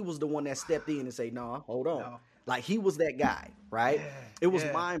forward, he was the one that stepped in and said, no, hold on. No. Like he was that guy, right? Yeah, It was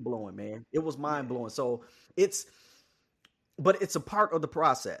yeah. mind blowing, man. It was mind blowing. So it's a part of the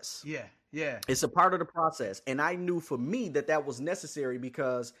process. Yeah. Yeah. It's a part of the process. And I knew for me that was necessary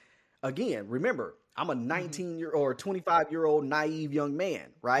because, again, remember, I'm a 19-year or 25-year-old naive young man,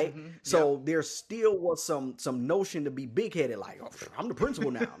 right? So there still was some notion to be big headed, like, oh, I'm the principal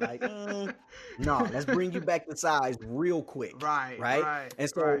now. Like, no, let's bring you back to size real quick, Right, right? right, And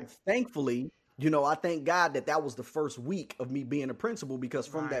so right, thankfully, I thank God that was the first week of me being a principal, because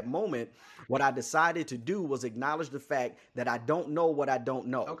from right. that moment, what I decided to do was acknowledge the fact that I don't know what I don't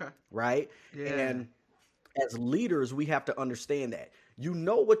know, Okay. right? Yeah. And as leaders, we have to understand that you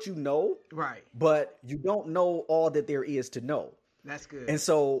know what you know, Right. but you don't know all that there is to know. That's good. And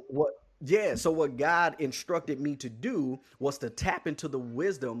so what God instructed me to do was to tap into the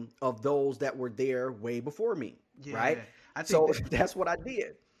wisdom of those that were there way before me, Yeah. right? I think So that, that's what I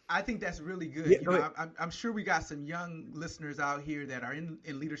did. I think that's really good. Yeah, You go know, ahead. I'm sure we got some young listeners out here that are in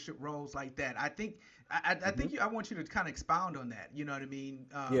leadership roles like that. I think I Hmm. think I want you to kind of expound on that. You know what I mean?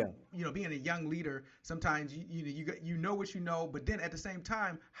 Yeah. You know, being a young leader, sometimes you know what you know, but then at the same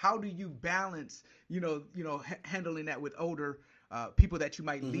time, how do you balance handling that with older people that you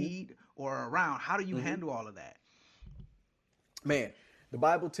might Hmm. lead or around? How do you Hmm. handle all of that? Man, the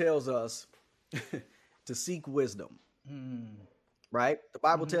Bible tells us to seek wisdom, right? The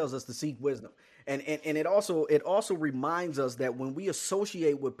Bible Mm-hmm. tells us to seek wisdom. And it also reminds us that when we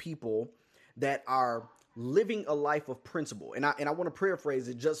associate with people that are living a life of principle, and I want to paraphrase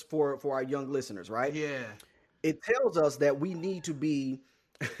it just for our young listeners, right? Yeah. It tells us that we need to be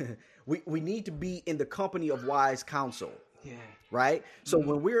we need to be in the company of wise counsel, Yeah. right? So Mm-hmm.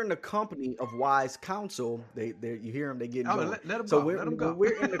 when we're in the company of wise counsel, they you hear them, they getting Oh, going. let them So go. Let them when go.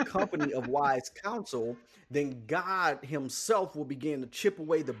 we're in the company of wise counsel, then God Himself will begin to chip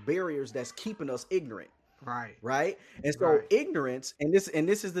away the barriers that's keeping us ignorant, Right. right? And so Right. ignorance, and this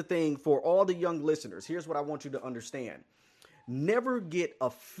is the thing for all the young listeners. Here's what I want you to understand: never get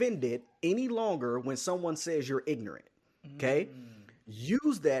offended any longer when someone says you're ignorant. Okay? Mm.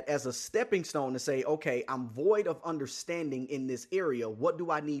 Use that as a stepping stone to say, okay, I'm void of understanding in this area. What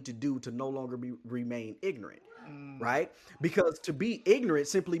do I need to do to no longer remain ignorant? Mm. Right? Because to be ignorant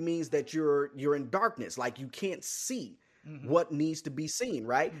simply means that you're in darkness, like you can't see Mm-hmm. what needs to be seen,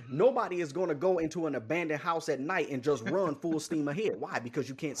 right? Mm-hmm. Nobody is going to go into an abandoned house at night and just run full steam ahead. Why? Because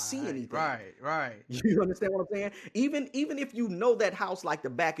you can't see Right. anything. Right. Right. You understand what I'm saying? Even if you know that house like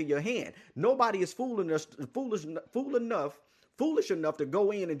the back of your hand, nobody is foolish enough to go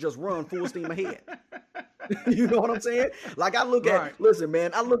in and just run full steam ahead. You know what I'm saying? Like Right. listen,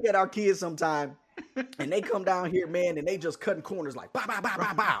 man, I look at our kids sometime and they come down here, man, and they just cutting corners like bow, bow, bow,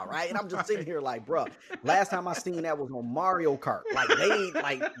 bow, bow, right? And I'm just sitting Right. here like, bruh, last time I seen that was on Mario Kart. Like they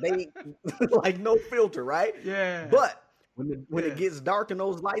like no filter, right? Yeah. But when it Yeah. gets dark and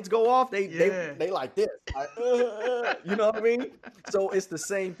those lights go off, they they Yeah. they like this. Like, you know what I mean? So it's the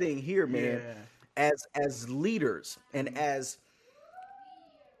same thing here, man. Yeah. As leaders and Mm-hmm.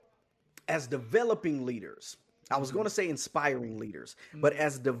 as developing leaders. I was Mm-hmm. going to say inspiring leaders, but Mm-hmm.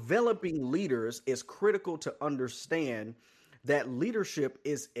 as developing leaders, it's critical to understand that leadership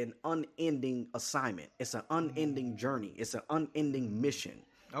is an unending assignment. It's an unending journey. It's an unending mission,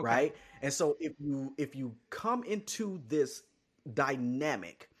 Okay. right? And so if you come into this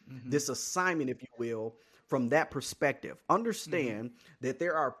dynamic, Mm-hmm. this assignment, if you will, from that perspective, Mm-hmm. understand that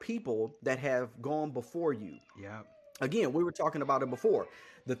there are people that have gone before you. Yeah. Again, we were talking about it before.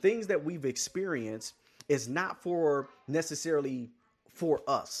 The things that we've experienced is not for necessarily for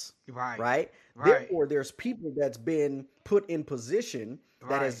us, Right. right? Right. Therefore, there's people that's been put in position that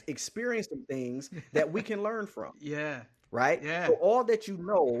Right. has experienced some things that we can learn from, Yeah. right? Yeah. So all that you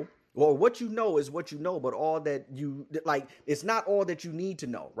know, or what you know is what you know, but all that you like, it's not all that you need to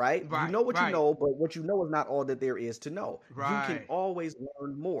know, right? You Right. know what you Right. know, but what you know is not all that there is to know. You can Right. always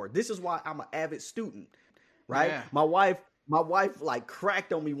learn more. This is why I'm an avid student, right? Yeah. My wife like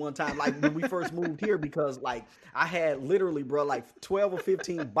cracked on me one time, like when we first moved here, because like I had literally, bro, like 12 or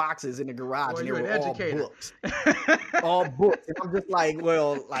 15 boxes in the garage, Boy, and they you're an were all educator. books, all books. And I'm just like,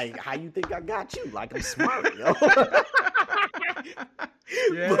 well, like, how you think I got you? Like, I'm smart, yo.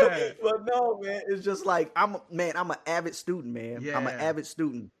 Yeah. But no, man, it's just like I'm an avid student, man. I'm an Yeah. avid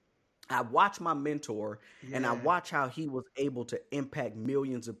student. I watch my mentor and I Yeah. watch how he was able to impact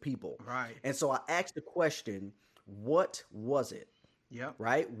millions of people. Right. And so I asked the question, what was it? Yep.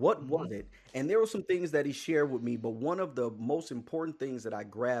 Right? What Mm-hmm. was it? And there were some things that he shared with me, but one of the most important things that I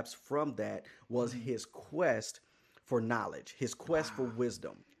grasped from that was Mm-hmm. his quest for knowledge, his quest for Wow.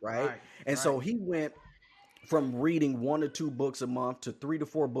 wisdom, right? Right. And Right. so he went from reading 1 or 2 books a month to 3 to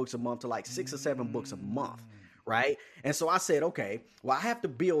 4 books a month to like 6 or 7 books a month, right? And so I said, okay, well, I have to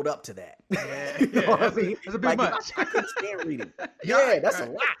build up to that. Yeah, You know yeah, what I mean? that's a bit Like, 'cause much. I couldn't stand reading. Yeah, Yeah, right, that's a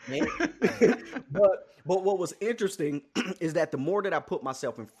right. lot, man. But what was interesting is that the more that I put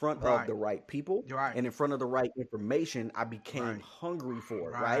myself in front of Right. the right people You're right. and in front of the right information, I became Right. hungry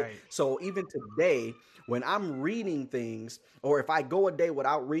for it, right? Right. So even today, when I'm reading things, or if I go a day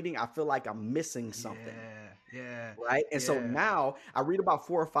without reading, I feel like I'm missing something. Yeah. Yeah. Right. And so Yeah. now I read about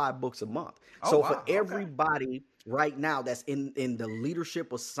 4 or 5 books a month. Oh So for wow. Okay. everybody right now that's in the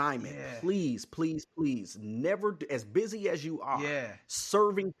leadership assignment, Yeah. please, please, please, never, as busy as you are Yeah.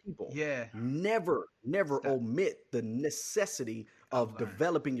 serving people, Yeah. never Stop. omit the necessity Of of learning.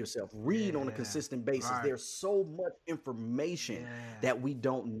 developing yourself. Read on a Yeah. consistent basis. Right. There's so much information Yeah. that we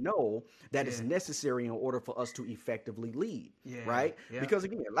don't know that is Yeah. necessary in order for us to effectively lead. Yeah. Right. Yeah. Because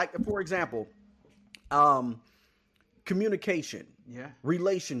again, like for example, um, communication, Yeah.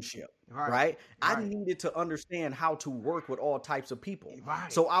 relationship, Right. right? I Right. needed to understand how to work with all types of people.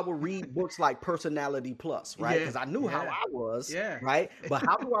 Right. So I would read books like Personality Plus, right? Yeah. Because I knew how Yeah. I was, Yeah. right? But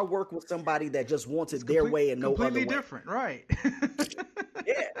how do I work with somebody that just wants It's it their way and no other completely way? different. Right.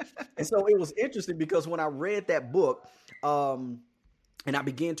 Yeah. And so it was interesting because when I read that book, and I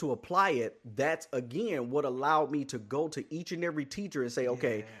began to apply it, that's again what allowed me to go to each and every teacher and say,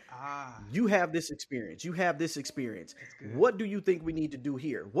 okay, Yeah. Ah. you have this experience. You have this experience. That's good. What do you think we need to do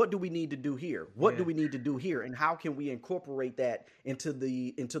here? What do we need to do here? What do Yeah. we need to do here? And how can we incorporate that into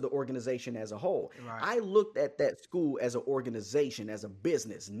the organization as a whole? Right. I looked at that school as an organization, as a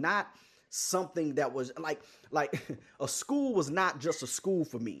business, not something that was like a school was not just a school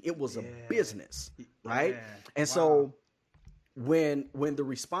for me. It was a Yeah. business, right? Yeah. And Wow. so when the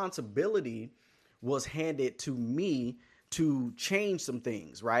responsibility was handed to me to change some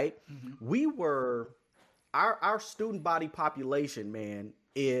things, right? Mm-hmm. We were our student body population, man.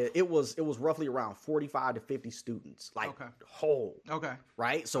 It was roughly around 45 to 50 students, like Okay. whole, Okay.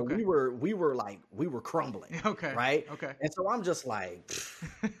 right? So Okay. we were crumbling, Okay. right? Okay. And so I'm just like,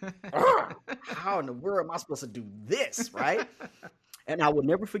 how in the world am I supposed to do this, right? And I will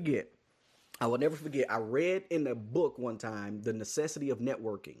never forget. I read in a book one time, The Necessity of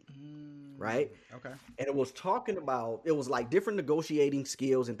Networking, right? Okay. And it was talking about, it was like different negotiating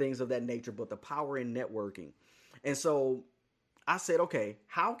skills and things of that nature, but the power in networking. And so I said, okay,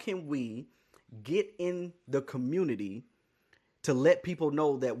 how can we get in the community to let people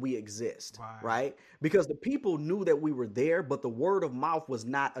know that we exist, right? Because the people knew that we were there, but the word of mouth was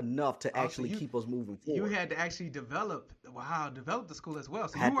not enough to actually keep us moving forward. You had to actually develop the school as well.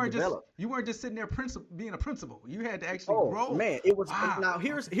 So Had to develop. you weren't just sitting there being a principal. You had to actually grow. Oh man, it was. Wow. Now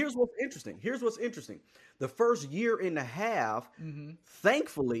here's what's interesting. Here's what's interesting. The first year and a half,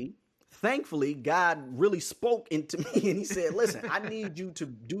 thankfully, God really spoke into me and he said, listen, I need you to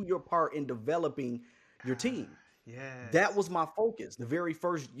do your part in developing your team. Yeah. That was my focus the very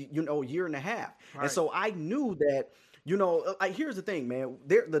first, year and a half. Right. And so I knew that, here's the thing, man.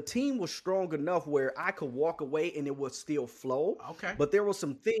 The team was strong enough where I could walk away and it would still flow. Okay. But there were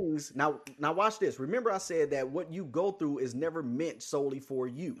some things. Now watch this. Remember I said that what you go through is never meant solely for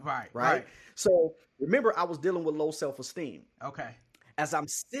you. Right. So remember I was dealing with low self-esteem. Okay. As I'm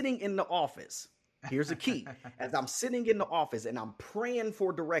sitting in the office, here's the key. As I'm sitting in the office and I'm praying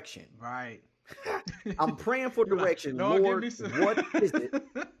for direction. Right. I'm praying for You're like, direction. "Lord, give Lord, me some-" what is it?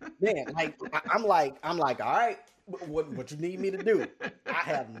 Man, like I'm like, all right, what you need me to do? I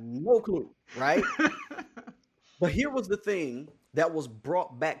have no clue, right? But here was the thing that was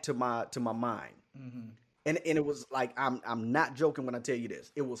brought back to my mind. And it was like, I'm not joking when I tell you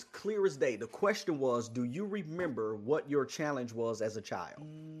this. It was clear as day. The question was, do you remember what your challenge was as a child?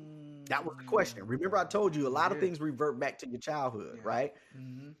 That was the question. Remember I told you a lot of things revert back to your childhood, right?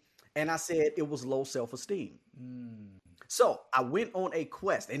 And I said it was low self-esteem. So I went on a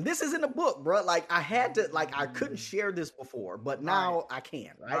quest, and this is in the book, bro. Like I had to, like I couldn't share this before, but now I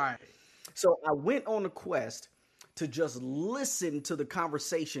can, right? So I went on a quest to just listen to the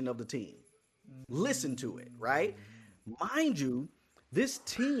conversation of the team. Listen to it, right? Mind you, this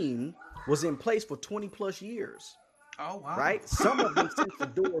team was in place for 20 plus years. Oh wow! Right? Some of them since the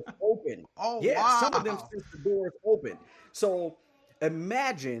doors open. Oh yeah, wow! Some of them since the doors open. So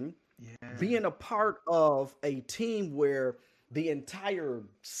imagine being a part of a team where the entire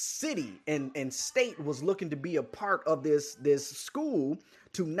city and state was looking to be a part of this school.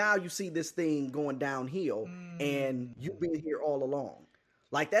 To now you see this thing going downhill, and you've been here all along.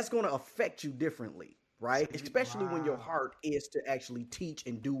 Like that's going to affect you differently, right? Especially when your heart is to actually teach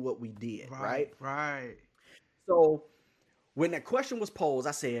and do what we did, right? Right. So when that question was posed,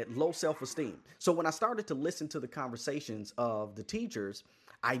 I said low self-esteem. So when I started to listen to the conversations of the teachers,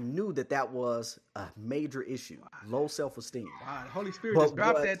 I knew that that was a major issue, low self-esteem. Wow, the Holy Spirit But just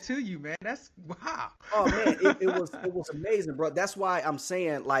dropped what that to you, man. That's wow. Oh man, it was amazing, bro. That's why I'm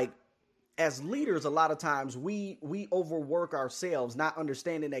saying, like, as leaders, a lot of times we overwork ourselves, not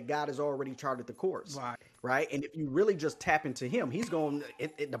understanding that God has already charted the course, Right. right? And if you really just tap into Him, He's going.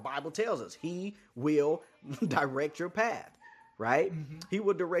 The Bible tells us He will direct your path, right? He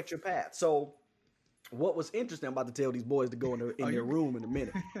will direct your path. So, what was interesting, I'm about to tell these boys to go in their room in a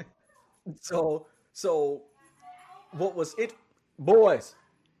minute. So what was it, boys?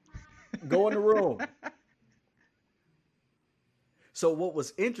 Go in the room. So what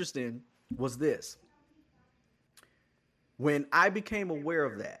was interesting was this. When I became aware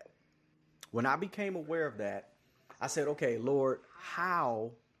of that, I said, okay, Lord,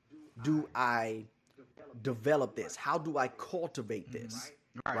 how do I develop this? How do I cultivate this?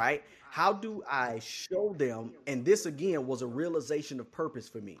 Right? How do I show them? And this again was a realization of purpose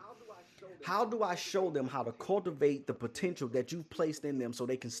for me. How do I show them how to cultivate the potential that you've placed in them so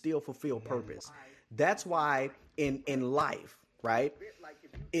they can still fulfill purpose? That's why in life, right?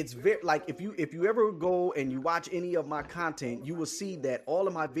 It's very like if you ever go and you watch any of my content, you will see that all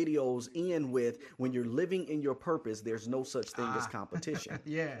of my videos end with, when you're living in your purpose, there's no such thing as competition.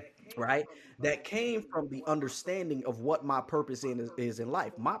 Yeah. Right? That came from the understanding of what my purpose is in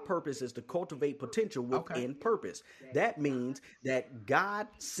life. My purpose is to cultivate potential within purpose. That means that God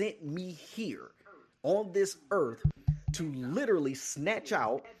sent me here on this earth to literally snatch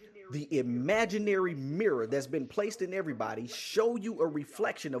out the imaginary mirror that's been placed in everybody, show you a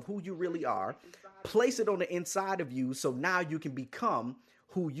reflection of who you really are, place it on the inside of you so now you can become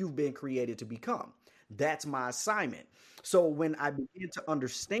who you've been created to become. That's my assignment. So when I begin to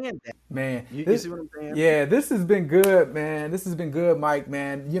understand that, Man, you see what I'm saying? yeah, this has been good, man. This has been good, Mike,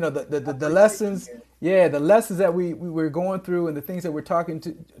 man. You know, the lessons, yeah, the lessons that we're going through and the things that we're talking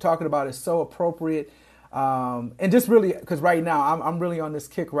about is so appropriate. And just really, because right now I'm really on this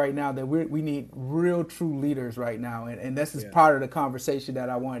kick right now that we need real, true leaders right now, and this is part of the conversation that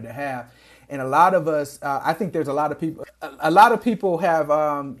I wanted to have. And a lot of us, I think there's a lot of people. A lot of people have,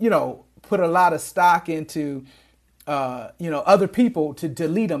 put a lot of stock into, other people to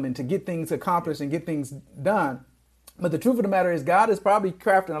lead them and to get things accomplished and get things done. But the truth of the matter is God is probably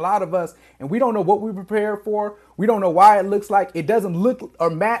crafting a lot of us, and we don't know what we prepared for. We don't know why it looks like it doesn't look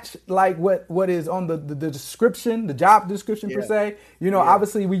or match like what is on the description, the job description per se.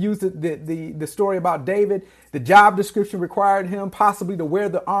 Obviously we used the story about David. The job description required him possibly to wear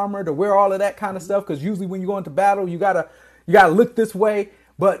the armor, to wear all of that kind of stuff, because usually when you go into battle, you gotta look this way.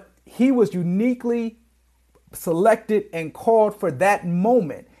 But he was uniquely selected and called for that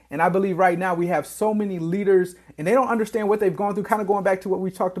moment. And I believe right now we have so many leaders and they don't understand what they've gone through. Kind of going back to what we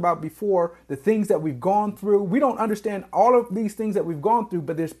talked about before, the things that we've gone through. We don't understand all of these things that we've gone through,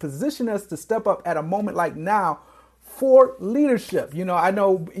 but there's positioned us to step up at a moment like now for leadership. I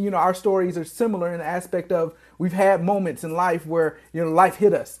know, our stories are similar in the aspect of we've had moments in life where, life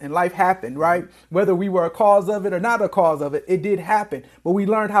hit us and life happened, right? Whether we were a cause of it or not a cause of it, it did happen, but we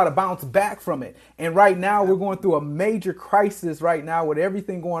learned how to bounce back from it. And right now we're going through a major crisis right now with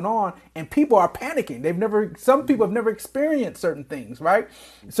everything going on, and people are panicking. Some people have never experienced certain things, right?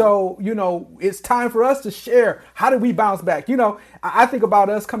 So, it's time for us to share. How do we bounce back? I think about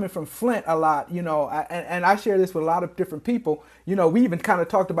us coming from Flint a lot, and I share this with a lot of different people. We even kind of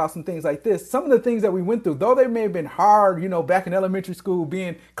talked about some things like this. Some of the things that we went through, though they may have been hard, back in elementary school,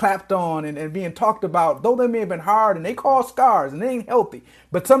 being clapped on and being talked about, though they may have been hard and they cause scars and they ain't healthy.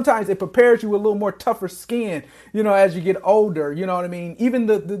 But sometimes it prepares you with a little more tougher skin, as you get older. You know what I mean? Even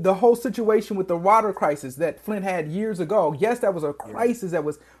the whole situation with the water crisis that Flint had years ago. Yes, that was a crisis that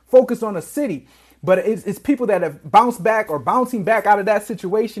was focused on a city. But it's people that have bounced back or bouncing back out of that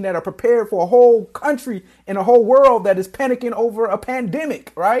situation that are prepared for a whole country and a whole world that is panicking over a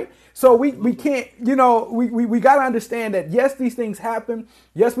pandemic, right? So we can't, we got to understand that, yes, these things happen.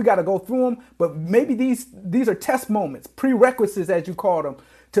 Yes, we got to go through them. But maybe these are test moments, prerequisites, as you call them,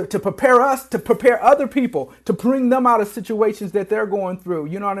 to prepare us, to prepare other people, to bring them out of situations that they're going through.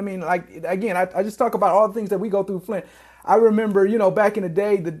 You know what I mean? Like, again, I just talk about all the things that we go through, Flint. I remember, back in the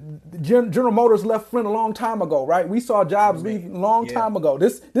day, the General Motors left Flint a long time ago, right? We saw jobs leave a long time ago.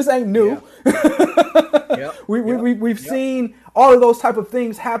 This ain't new. We've seen all of those type of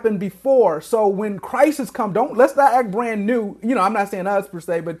things happen before. So when crisis come, let's not act brand new. I'm not saying us per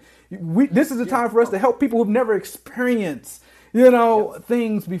se, but this is a time for us to help people who've never experienced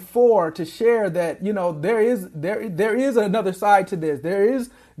things before, to share that, there is another side to this.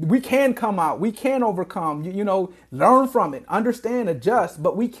 We can come out, we can overcome, learn from it, understand, adjust,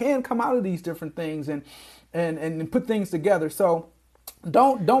 but we can come out of these different things and put things together. So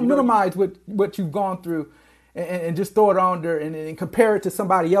Don't You know, minimize what you've gone through, and just throw it on there and compare it to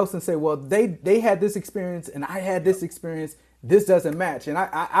somebody else and say, well, they had this experience and I had this experience. This doesn't match. And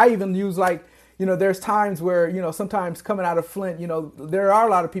I even use, like, there's times where, sometimes coming out of Flint, there are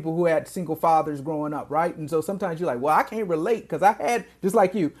a lot of people who had single fathers growing up, right? And so sometimes you're like, well, I can't relate because I had, just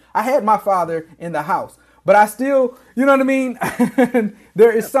like you, I had my father in the house, but I still, you know what I mean? And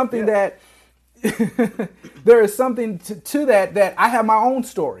there is something that there is something to that I have my own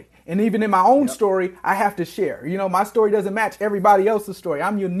story. And even in my own story, I have to share. My story doesn't match everybody else's story.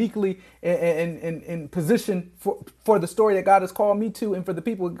 I'm uniquely in position for the story that God has called me to and for the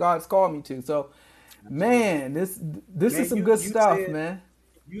people God's called me to. So, man, this is some good stuff, man.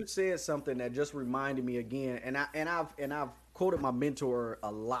 You said something that just reminded me again, and I've quoted my mentor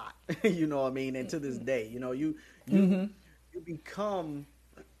a lot. You know what I mean? And to this day, you become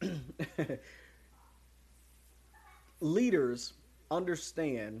leaders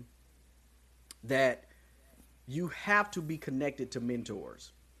understand that you have to be connected to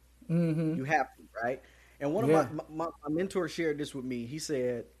mentors. You have to, right? And one of my mentors shared this with me. He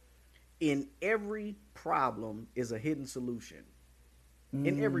said, in every problem is a hidden solution.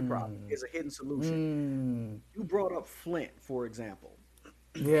 In every problem is a hidden solution. You brought up Flint, for example.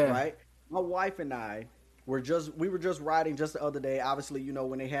 Yeah. Right? My wife and I we were just riding just the other day. Obviously,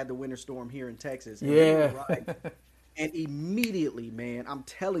 when they had the winter storm here in Texas. And we were riding, and immediately, man, I'm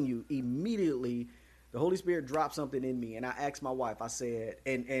telling you, immediately, the Holy Spirit dropped something in me, and I asked my wife. I said,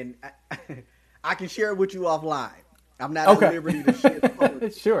 and I can share it with you offline. I'm not at liberty to share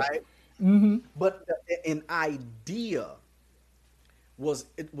it. Sure. Right? But an idea was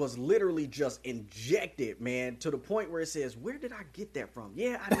literally just injected, man, to the point where it says, "Where did I get that from?"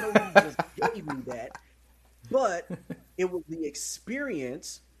 Yeah, I know you just gave me that, but it was the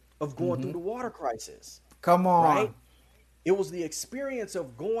experience of going through the water crisis. Come on. Right? It was the experience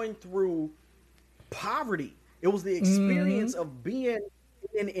of going through poverty. It was the experience of being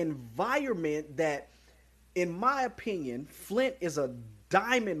in an environment that, in my opinion, Flint is a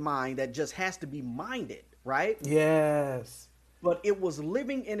diamond mine that just has to be minded, right? Yes. But it was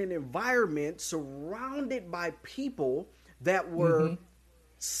living in an environment surrounded by people that were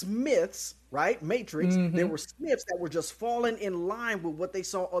smiths, right? Matrix. There were smiths that were just falling in line with what they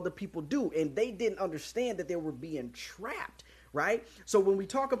saw other people do. And they didn't understand that they were being trapped, right? So when we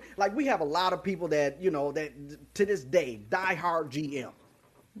talk of, like, we have a lot of people that, that to this day, diehard GM.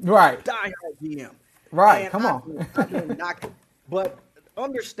 Right. Diehard GM. Right. And Come on. I don't knock it. But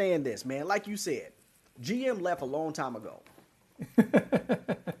understand this, man. Like you said, GM left a long time ago.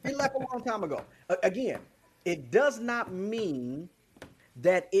 He left a long time ago. Again, it does not mean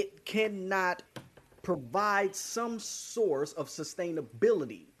that it cannot provide some source of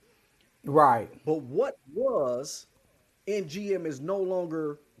sustainability. Right. But what was in GM is no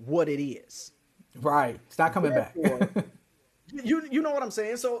longer what it is. Right. It's not coming back. You know what I'm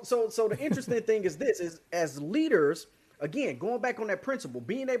saying? So the interesting thing is this, is as leaders, again, going back on that principle,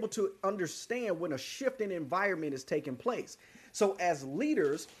 being able to understand when a shift in environment is taking place. So as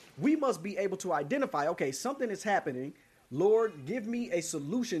leaders, we must be able to identify, okay, something is happening. Lord, give me a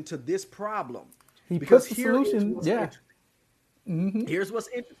solution to this problem. He puts the solution. Here's what's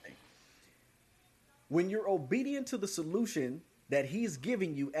interesting. When you're obedient to the solution that he's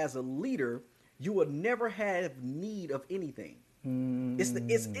giving you as a leader, you will never have need of anything.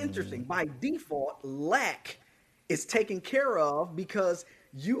 It's interesting. By default, lack is taken care of because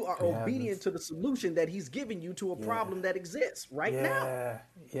you are obedient to the solution that he's giving you to a problem that exists right now.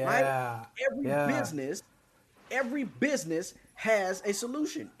 Right? Every business has a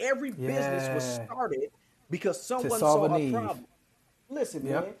solution. Every business was started because someone saw a problem. Listen,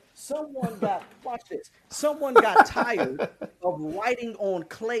 man, someone got tired of writing on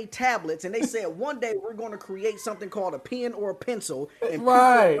clay tablets, and they said, one day we're going to create something called a pen or a pencil, and people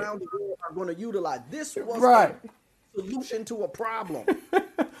around the world are going to utilize. This was a solution to a problem.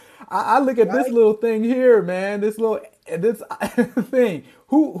 I look at this little thing here, man. This thing.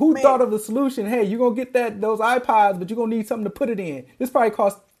 Who thought of the solution? Hey, you're gonna get those iPods, but you're gonna need something to put it in. This probably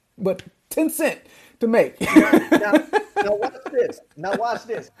costs 10 cents to make. Now watch this. Watch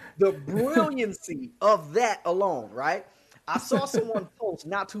this. The brilliancy of that alone, right? I saw someone post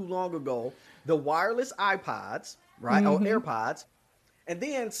not too long ago the wireless iPods, right, or AirPods, and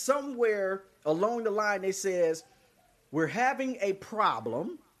then somewhere along the line they says, we're having a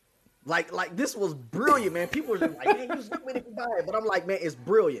problem. Like this was brilliant, man. People were just like, man, you stupid if you buy it. But I'm like, man, it's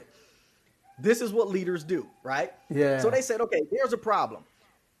brilliant. This is what leaders do, right? Yeah. So they said, okay, there's a problem.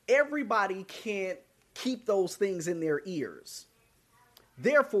 Everybody can't keep those things in their ears.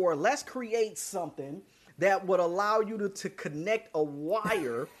 Therefore, let's create something that would allow you to connect a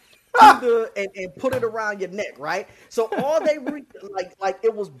wire and put it around your neck, right? So all they like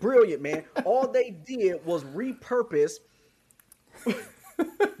it was brilliant, man. All they did was repurpose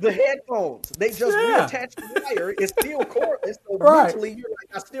the headphones. They just reattached the wire. It's still cordless, so mentally you're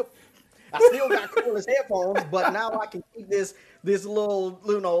like, I still got cordless headphones, but now I can keep this little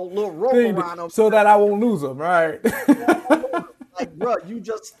rope around them so that I won't lose them, right? Like, bro, you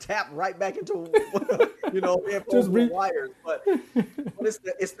just tap right back into headphones with wires. But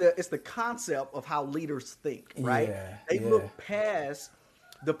it's the concept of how leaders think, right? They look past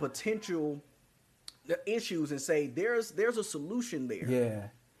the potential, the issues, and say there's a solution there. Yeah.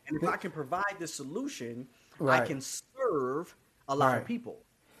 And if I can provide this solution, I can serve a lot of people.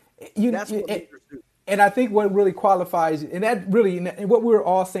 That's what leaders do. And I think what really qualifies, and that really, and what we're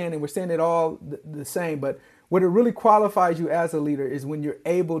all saying, and we're saying it all the same, but what it really qualifies you as a leader is when you're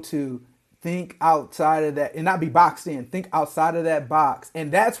able to think outside of that and not be boxed in, think outside of that box. And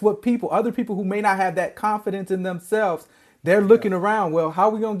that's what other people who may not have that confidence in themselves, they're looking around. Well, how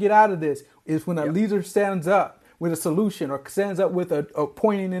are we going to get out of this? Is when a leader stands up with a solution or stands up with a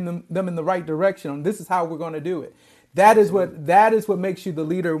pointing them in the right direction. This is how we're going to do it. That is what makes you the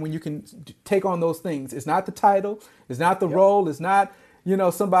leader, when you can take on those things. It's not the title. It's not the role. It's not,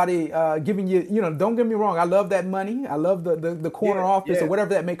 somebody giving you, don't get me wrong. I love that money. I love the corner office or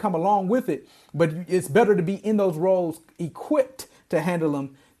whatever that may come along with it. But it's better to be in those roles equipped to handle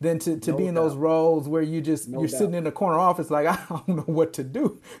them than to be in those roles where you're sitting in the corner office like, I don't know what to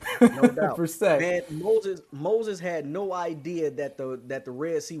do. No doubt. Per se. Man, Moses had no idea that the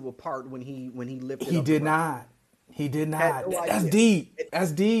Red Sea would part when he lifted up. He did not. He did not. That's deep.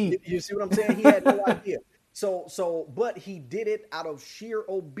 That's deep. You see what I'm saying? He had no idea. But he did it out of sheer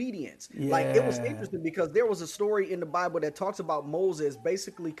obedience. Yeah. Like, it was interesting because there was a story in the Bible that talks about Moses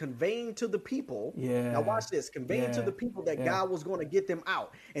basically conveying to the people. Yeah. Now watch this, conveying to the people that God was going to get them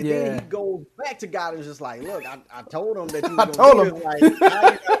out. And then he goes back to God and is just like, look, I told him that you were going to do it. Like,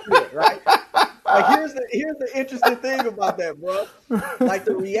 how you gonna do it, right? Like, here's the interesting thing about that, bro. Like,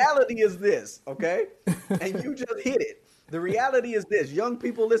 the reality is this, okay? And you just hit it. The reality is this. Young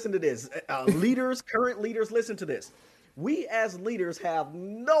people, listen to this. Current leaders, listen to this. We as leaders have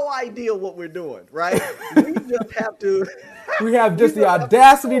no idea what we're doing, right? We just have to. We have just the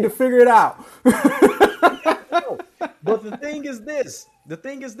audacity to figure it out. But the thing is this.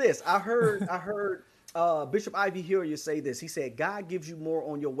 I heard Bishop Ivy Hillier say this. He said, God gives you more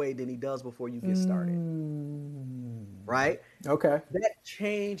on your way than he does before you get started. Right? Okay. That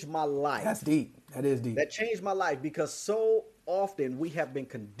changed my life. That's deep. That is deep. That changed my life because so often we have been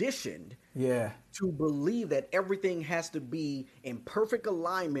conditioned to believe that everything has to be in perfect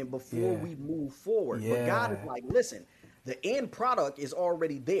alignment before we move forward. But God is like, listen, the end product is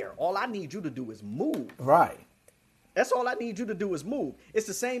already there. All I need you to do is move. Right. That's all I need you to do is move. It's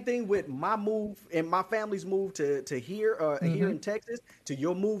the same thing with my move and my family's move to here here in Texas, to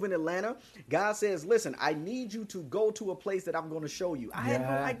your move in Atlanta. God says, listen, I need you to go to a place that I'm going to show you. I had no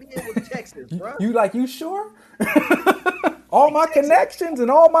idea it was Texas, bro. You sure? All my connections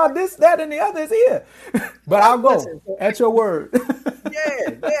and all my this, that, and the other is here. But I'll go at your word.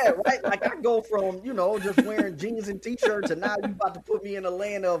 Right. Like, I go from, just wearing jeans and t-shirts, and now you about to put me in a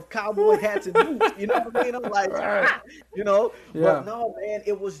land of cowboy hats and boots. You know what I mean? I'm like, But no, man,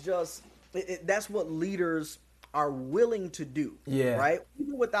 it was just, that's what leaders are willing to do. Yeah. Right?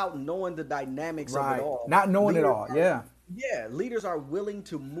 Even without knowing the dynamics of it all. Not knowing it all. Yeah, leaders are willing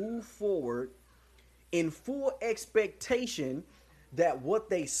to move forward in full expectation that what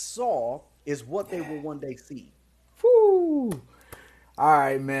they saw is what they will one day see. Whew. All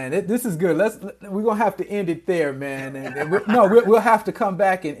right, man. This is good. We're gonna have to end it there, man. And we'll have to come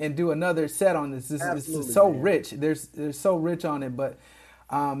back and do another set on this. This is so rich. There's so rich on it, but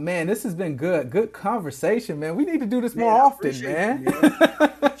man, this has been good. Good conversation, man. We need to do this more often, man.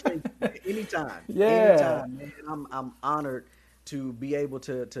 Anytime. Anytime, man. I'm honored to be able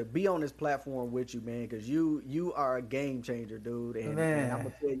to be on this platform with you, man, because you are a game changer, dude. And I'm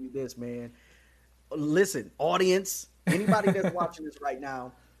gonna tell you this, man. Listen, audience, anybody that's watching this right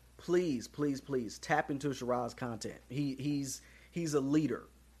now, please tap into Sherrod's content. He's a leader.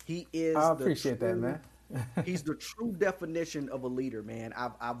 He is. I appreciate that, man. He's the true definition of a leader, man.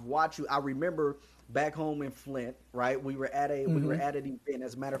 I've watched you. I remember back home in Flint, right? We were at an event.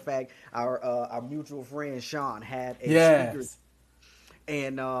 As a matter of fact, our mutual friend Sean had a speaker.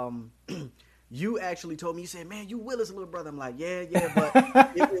 And you actually told me, you said, man, you Willis' little brother. I'm like, yeah. But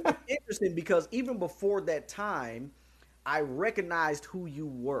it was interesting because even before that time, I recognized who you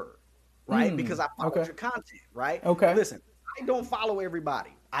were, right? Because I followed your content, right? Okay. Listen, I don't follow everybody.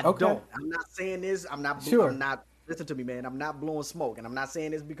 I Okay. don't. I'm not saying this. I'm not. Sure. I'm not. Listen to me, man. I'm not blowing smoke, and I'm not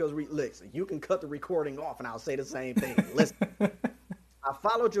saying this because listen. You can cut the recording off, and I'll say the same thing. Listen. I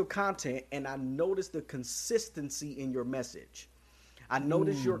followed your content, and I noticed the consistency in your message. I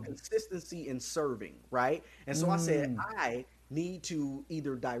noticed your consistency in serving, right? And so I said, I need to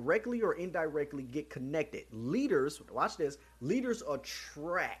either directly or indirectly get connected. Leaders, watch this, leaders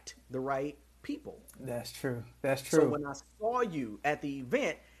attract the right people. That's true. That's So true. when I saw you at the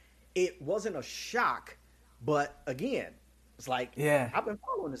event, it wasn't a shock, but again, it's like, Yeah. I've been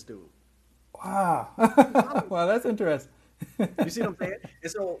following this dude. Wow. Well, that's interesting. You see what I'm saying?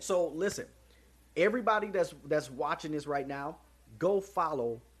 And so listen, everybody that's watching this right now, go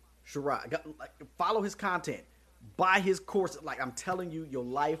follow Sherrod. Follow his content. Buy his course. Like I'm telling you, your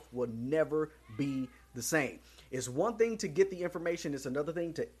life will never be the same. It's one thing to get the information. It's another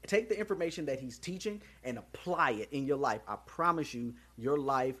thing to take the information that he's teaching and apply it in your life. I promise you, your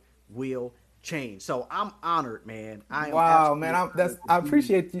life will change. So I'm honored, man. Wow, man. I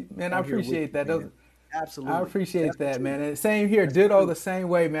appreciate you, man. I appreciate that. Absolutely. I appreciate that, man. And same here. Ditto the same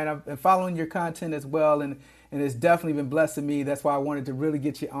way, man. I've been following your content as well, and it's definitely been blessing me. That's why I wanted to really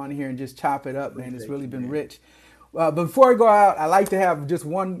get you on here and just chop it up, man. It's really been rich. But before I go out, I like to have just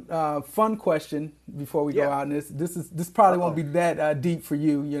one fun question before we go out. And this probably won't be that deep for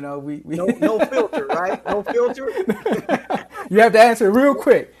you. You know, we no filter, right? No filter. You have to answer real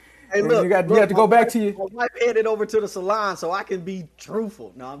quick. Hey, look, you have to go back to you. My wife headed over to the salon so I can be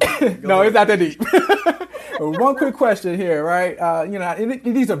truthful. No, no, it's not that deep. One quick question here, right?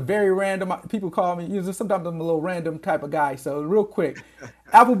 These are very random. People call me. Sometimes I'm a little random type of guy. So real quick,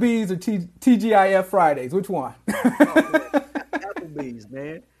 Applebee's or TGIF Fridays? Which one? Applebee's,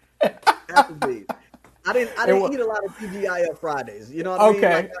 man. Applebee's. I didn't eat a lot of TGIF Fridays. You know what I mean?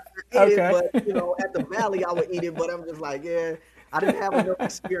 Like, I ate it, but at the Valley I would eat it. But I'm just like, yeah. I didn't have enough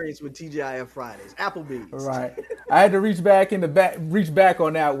experience with TGIF Fridays. Applebee's. Right. I had to reach back on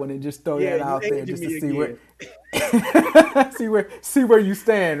that one and just throw that out there just to see where you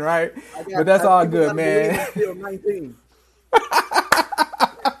stand, right? But that's all good, man. Still 19.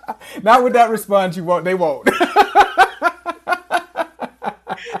 Not with that response, you won't. They won't.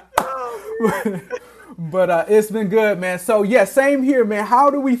 But it's been good, man. So yeah, same here, man. How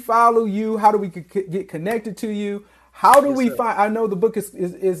do we follow you? How do we get connected to you? How do we find? I know the book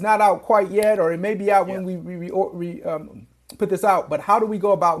is not out quite yet, or it may be out when we put this out. But how do we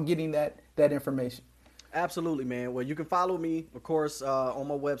go about getting that information? Absolutely, man. Well, you can follow me, of course, on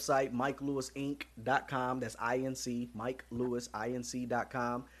my website, MikeLewisInc.com. That's INC,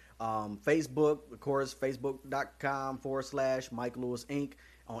 MikeLewisInc.com. Facebook, of course, Facebook.com/Mike Lewis Inc.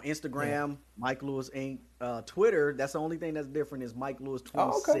 On Instagram, Mike Lewis Inc. Twitter, that's the only thing that's different is Mike Lewis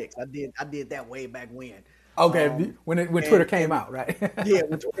 26. I did that way back when. Okay, when Twitter came out, right? Yeah,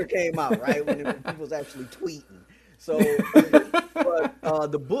 when Twitter came out, right? When people was actually tweeting. So, but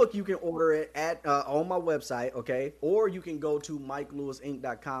the book you can order it at on my website, okay? Or you can go to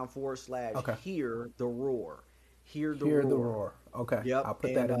MikeLewisInc.com/Hear the Roar. Hear the Roar. Okay. Yep. I'll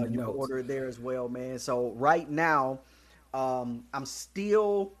put that in the you notes. Can order it there as well, man. So right now, I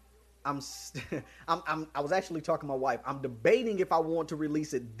was actually talking to my wife. I'm debating if I want to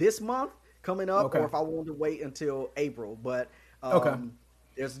release it this month coming up or if I want to wait until April. But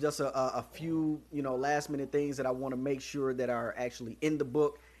there's just a few, last minute things that I want to make sure that are actually in the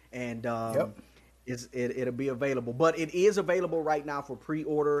book, and it'll be available. But it is available right now for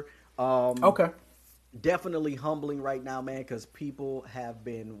pre-order. Definitely humbling right now, man, because people have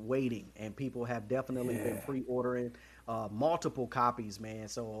been waiting and people have definitely been pre-ordering multiple copies, man.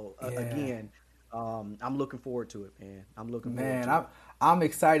 So again, I'm looking forward to it, man. I'm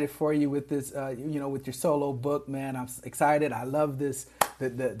excited for you with this, with your solo book, man. I'm excited. I love this.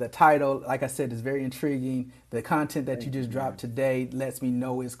 The title, like I said, is very intriguing. The content that you just dropped today lets me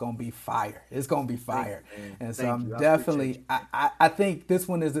know it's going to be fire. It's going to be fire. And so I'm definitely, I think this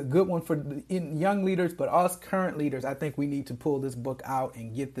one is a good one for young leaders, but us current leaders, I think we need to pull this book out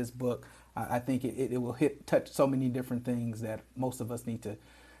and get this book. I think it will touch so many different things that most of us need to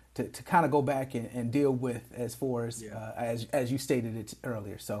kind of go back and deal with as far as you stated it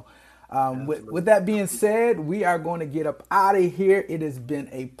earlier. So with that being said, we are going to get up out of here. It has been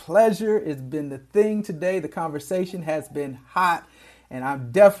a pleasure. It's been the thing today. The conversation has been hot, and I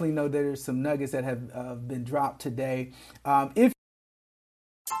definitely know there's some nuggets that have been dropped today.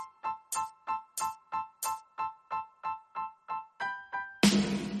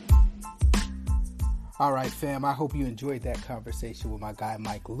 All right, fam, I hope you enjoyed that conversation with my guy,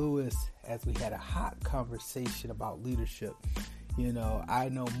 Mike Lewis, as we had a hot conversation about leadership. You know, I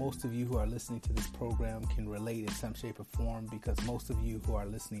know most of you who are listening to this program can relate in some shape or form, because most of you who are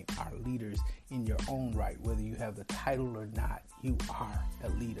listening are leaders in your own right. Whether you have the title or not, you are a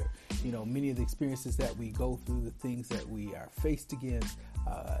leader. You know, many of the experiences that we go through, the things that we are faced against,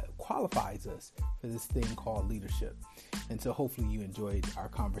 qualifies us for this thing called leadership. And so hopefully you enjoyed our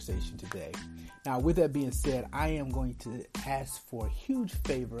conversation today. Now, with that being said, I am going to ask for a huge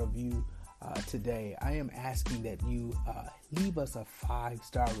favor of you today. I am asking that you leave us a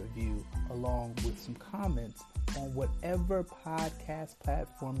 5-star review along with some comments on whatever podcast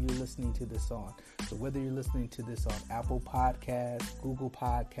platform you're listening to this on. So whether you're listening to this on Apple Podcasts, Google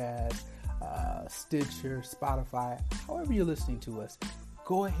Podcasts, Stitcher, Spotify, however you're listening to us,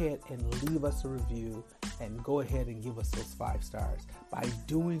 go ahead and leave us a review and go ahead and give us those 5 stars. By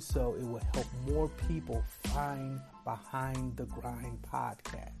doing so, it will help more people find Behind the Grind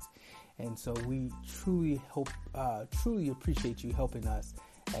podcast. And so we truly appreciate you helping us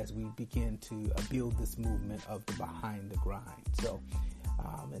as we begin to build this movement of the Behind the Grind. So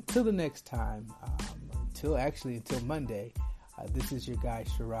until the next time, until Monday, this is your guy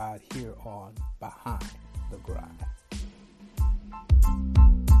Sherrod here on Behind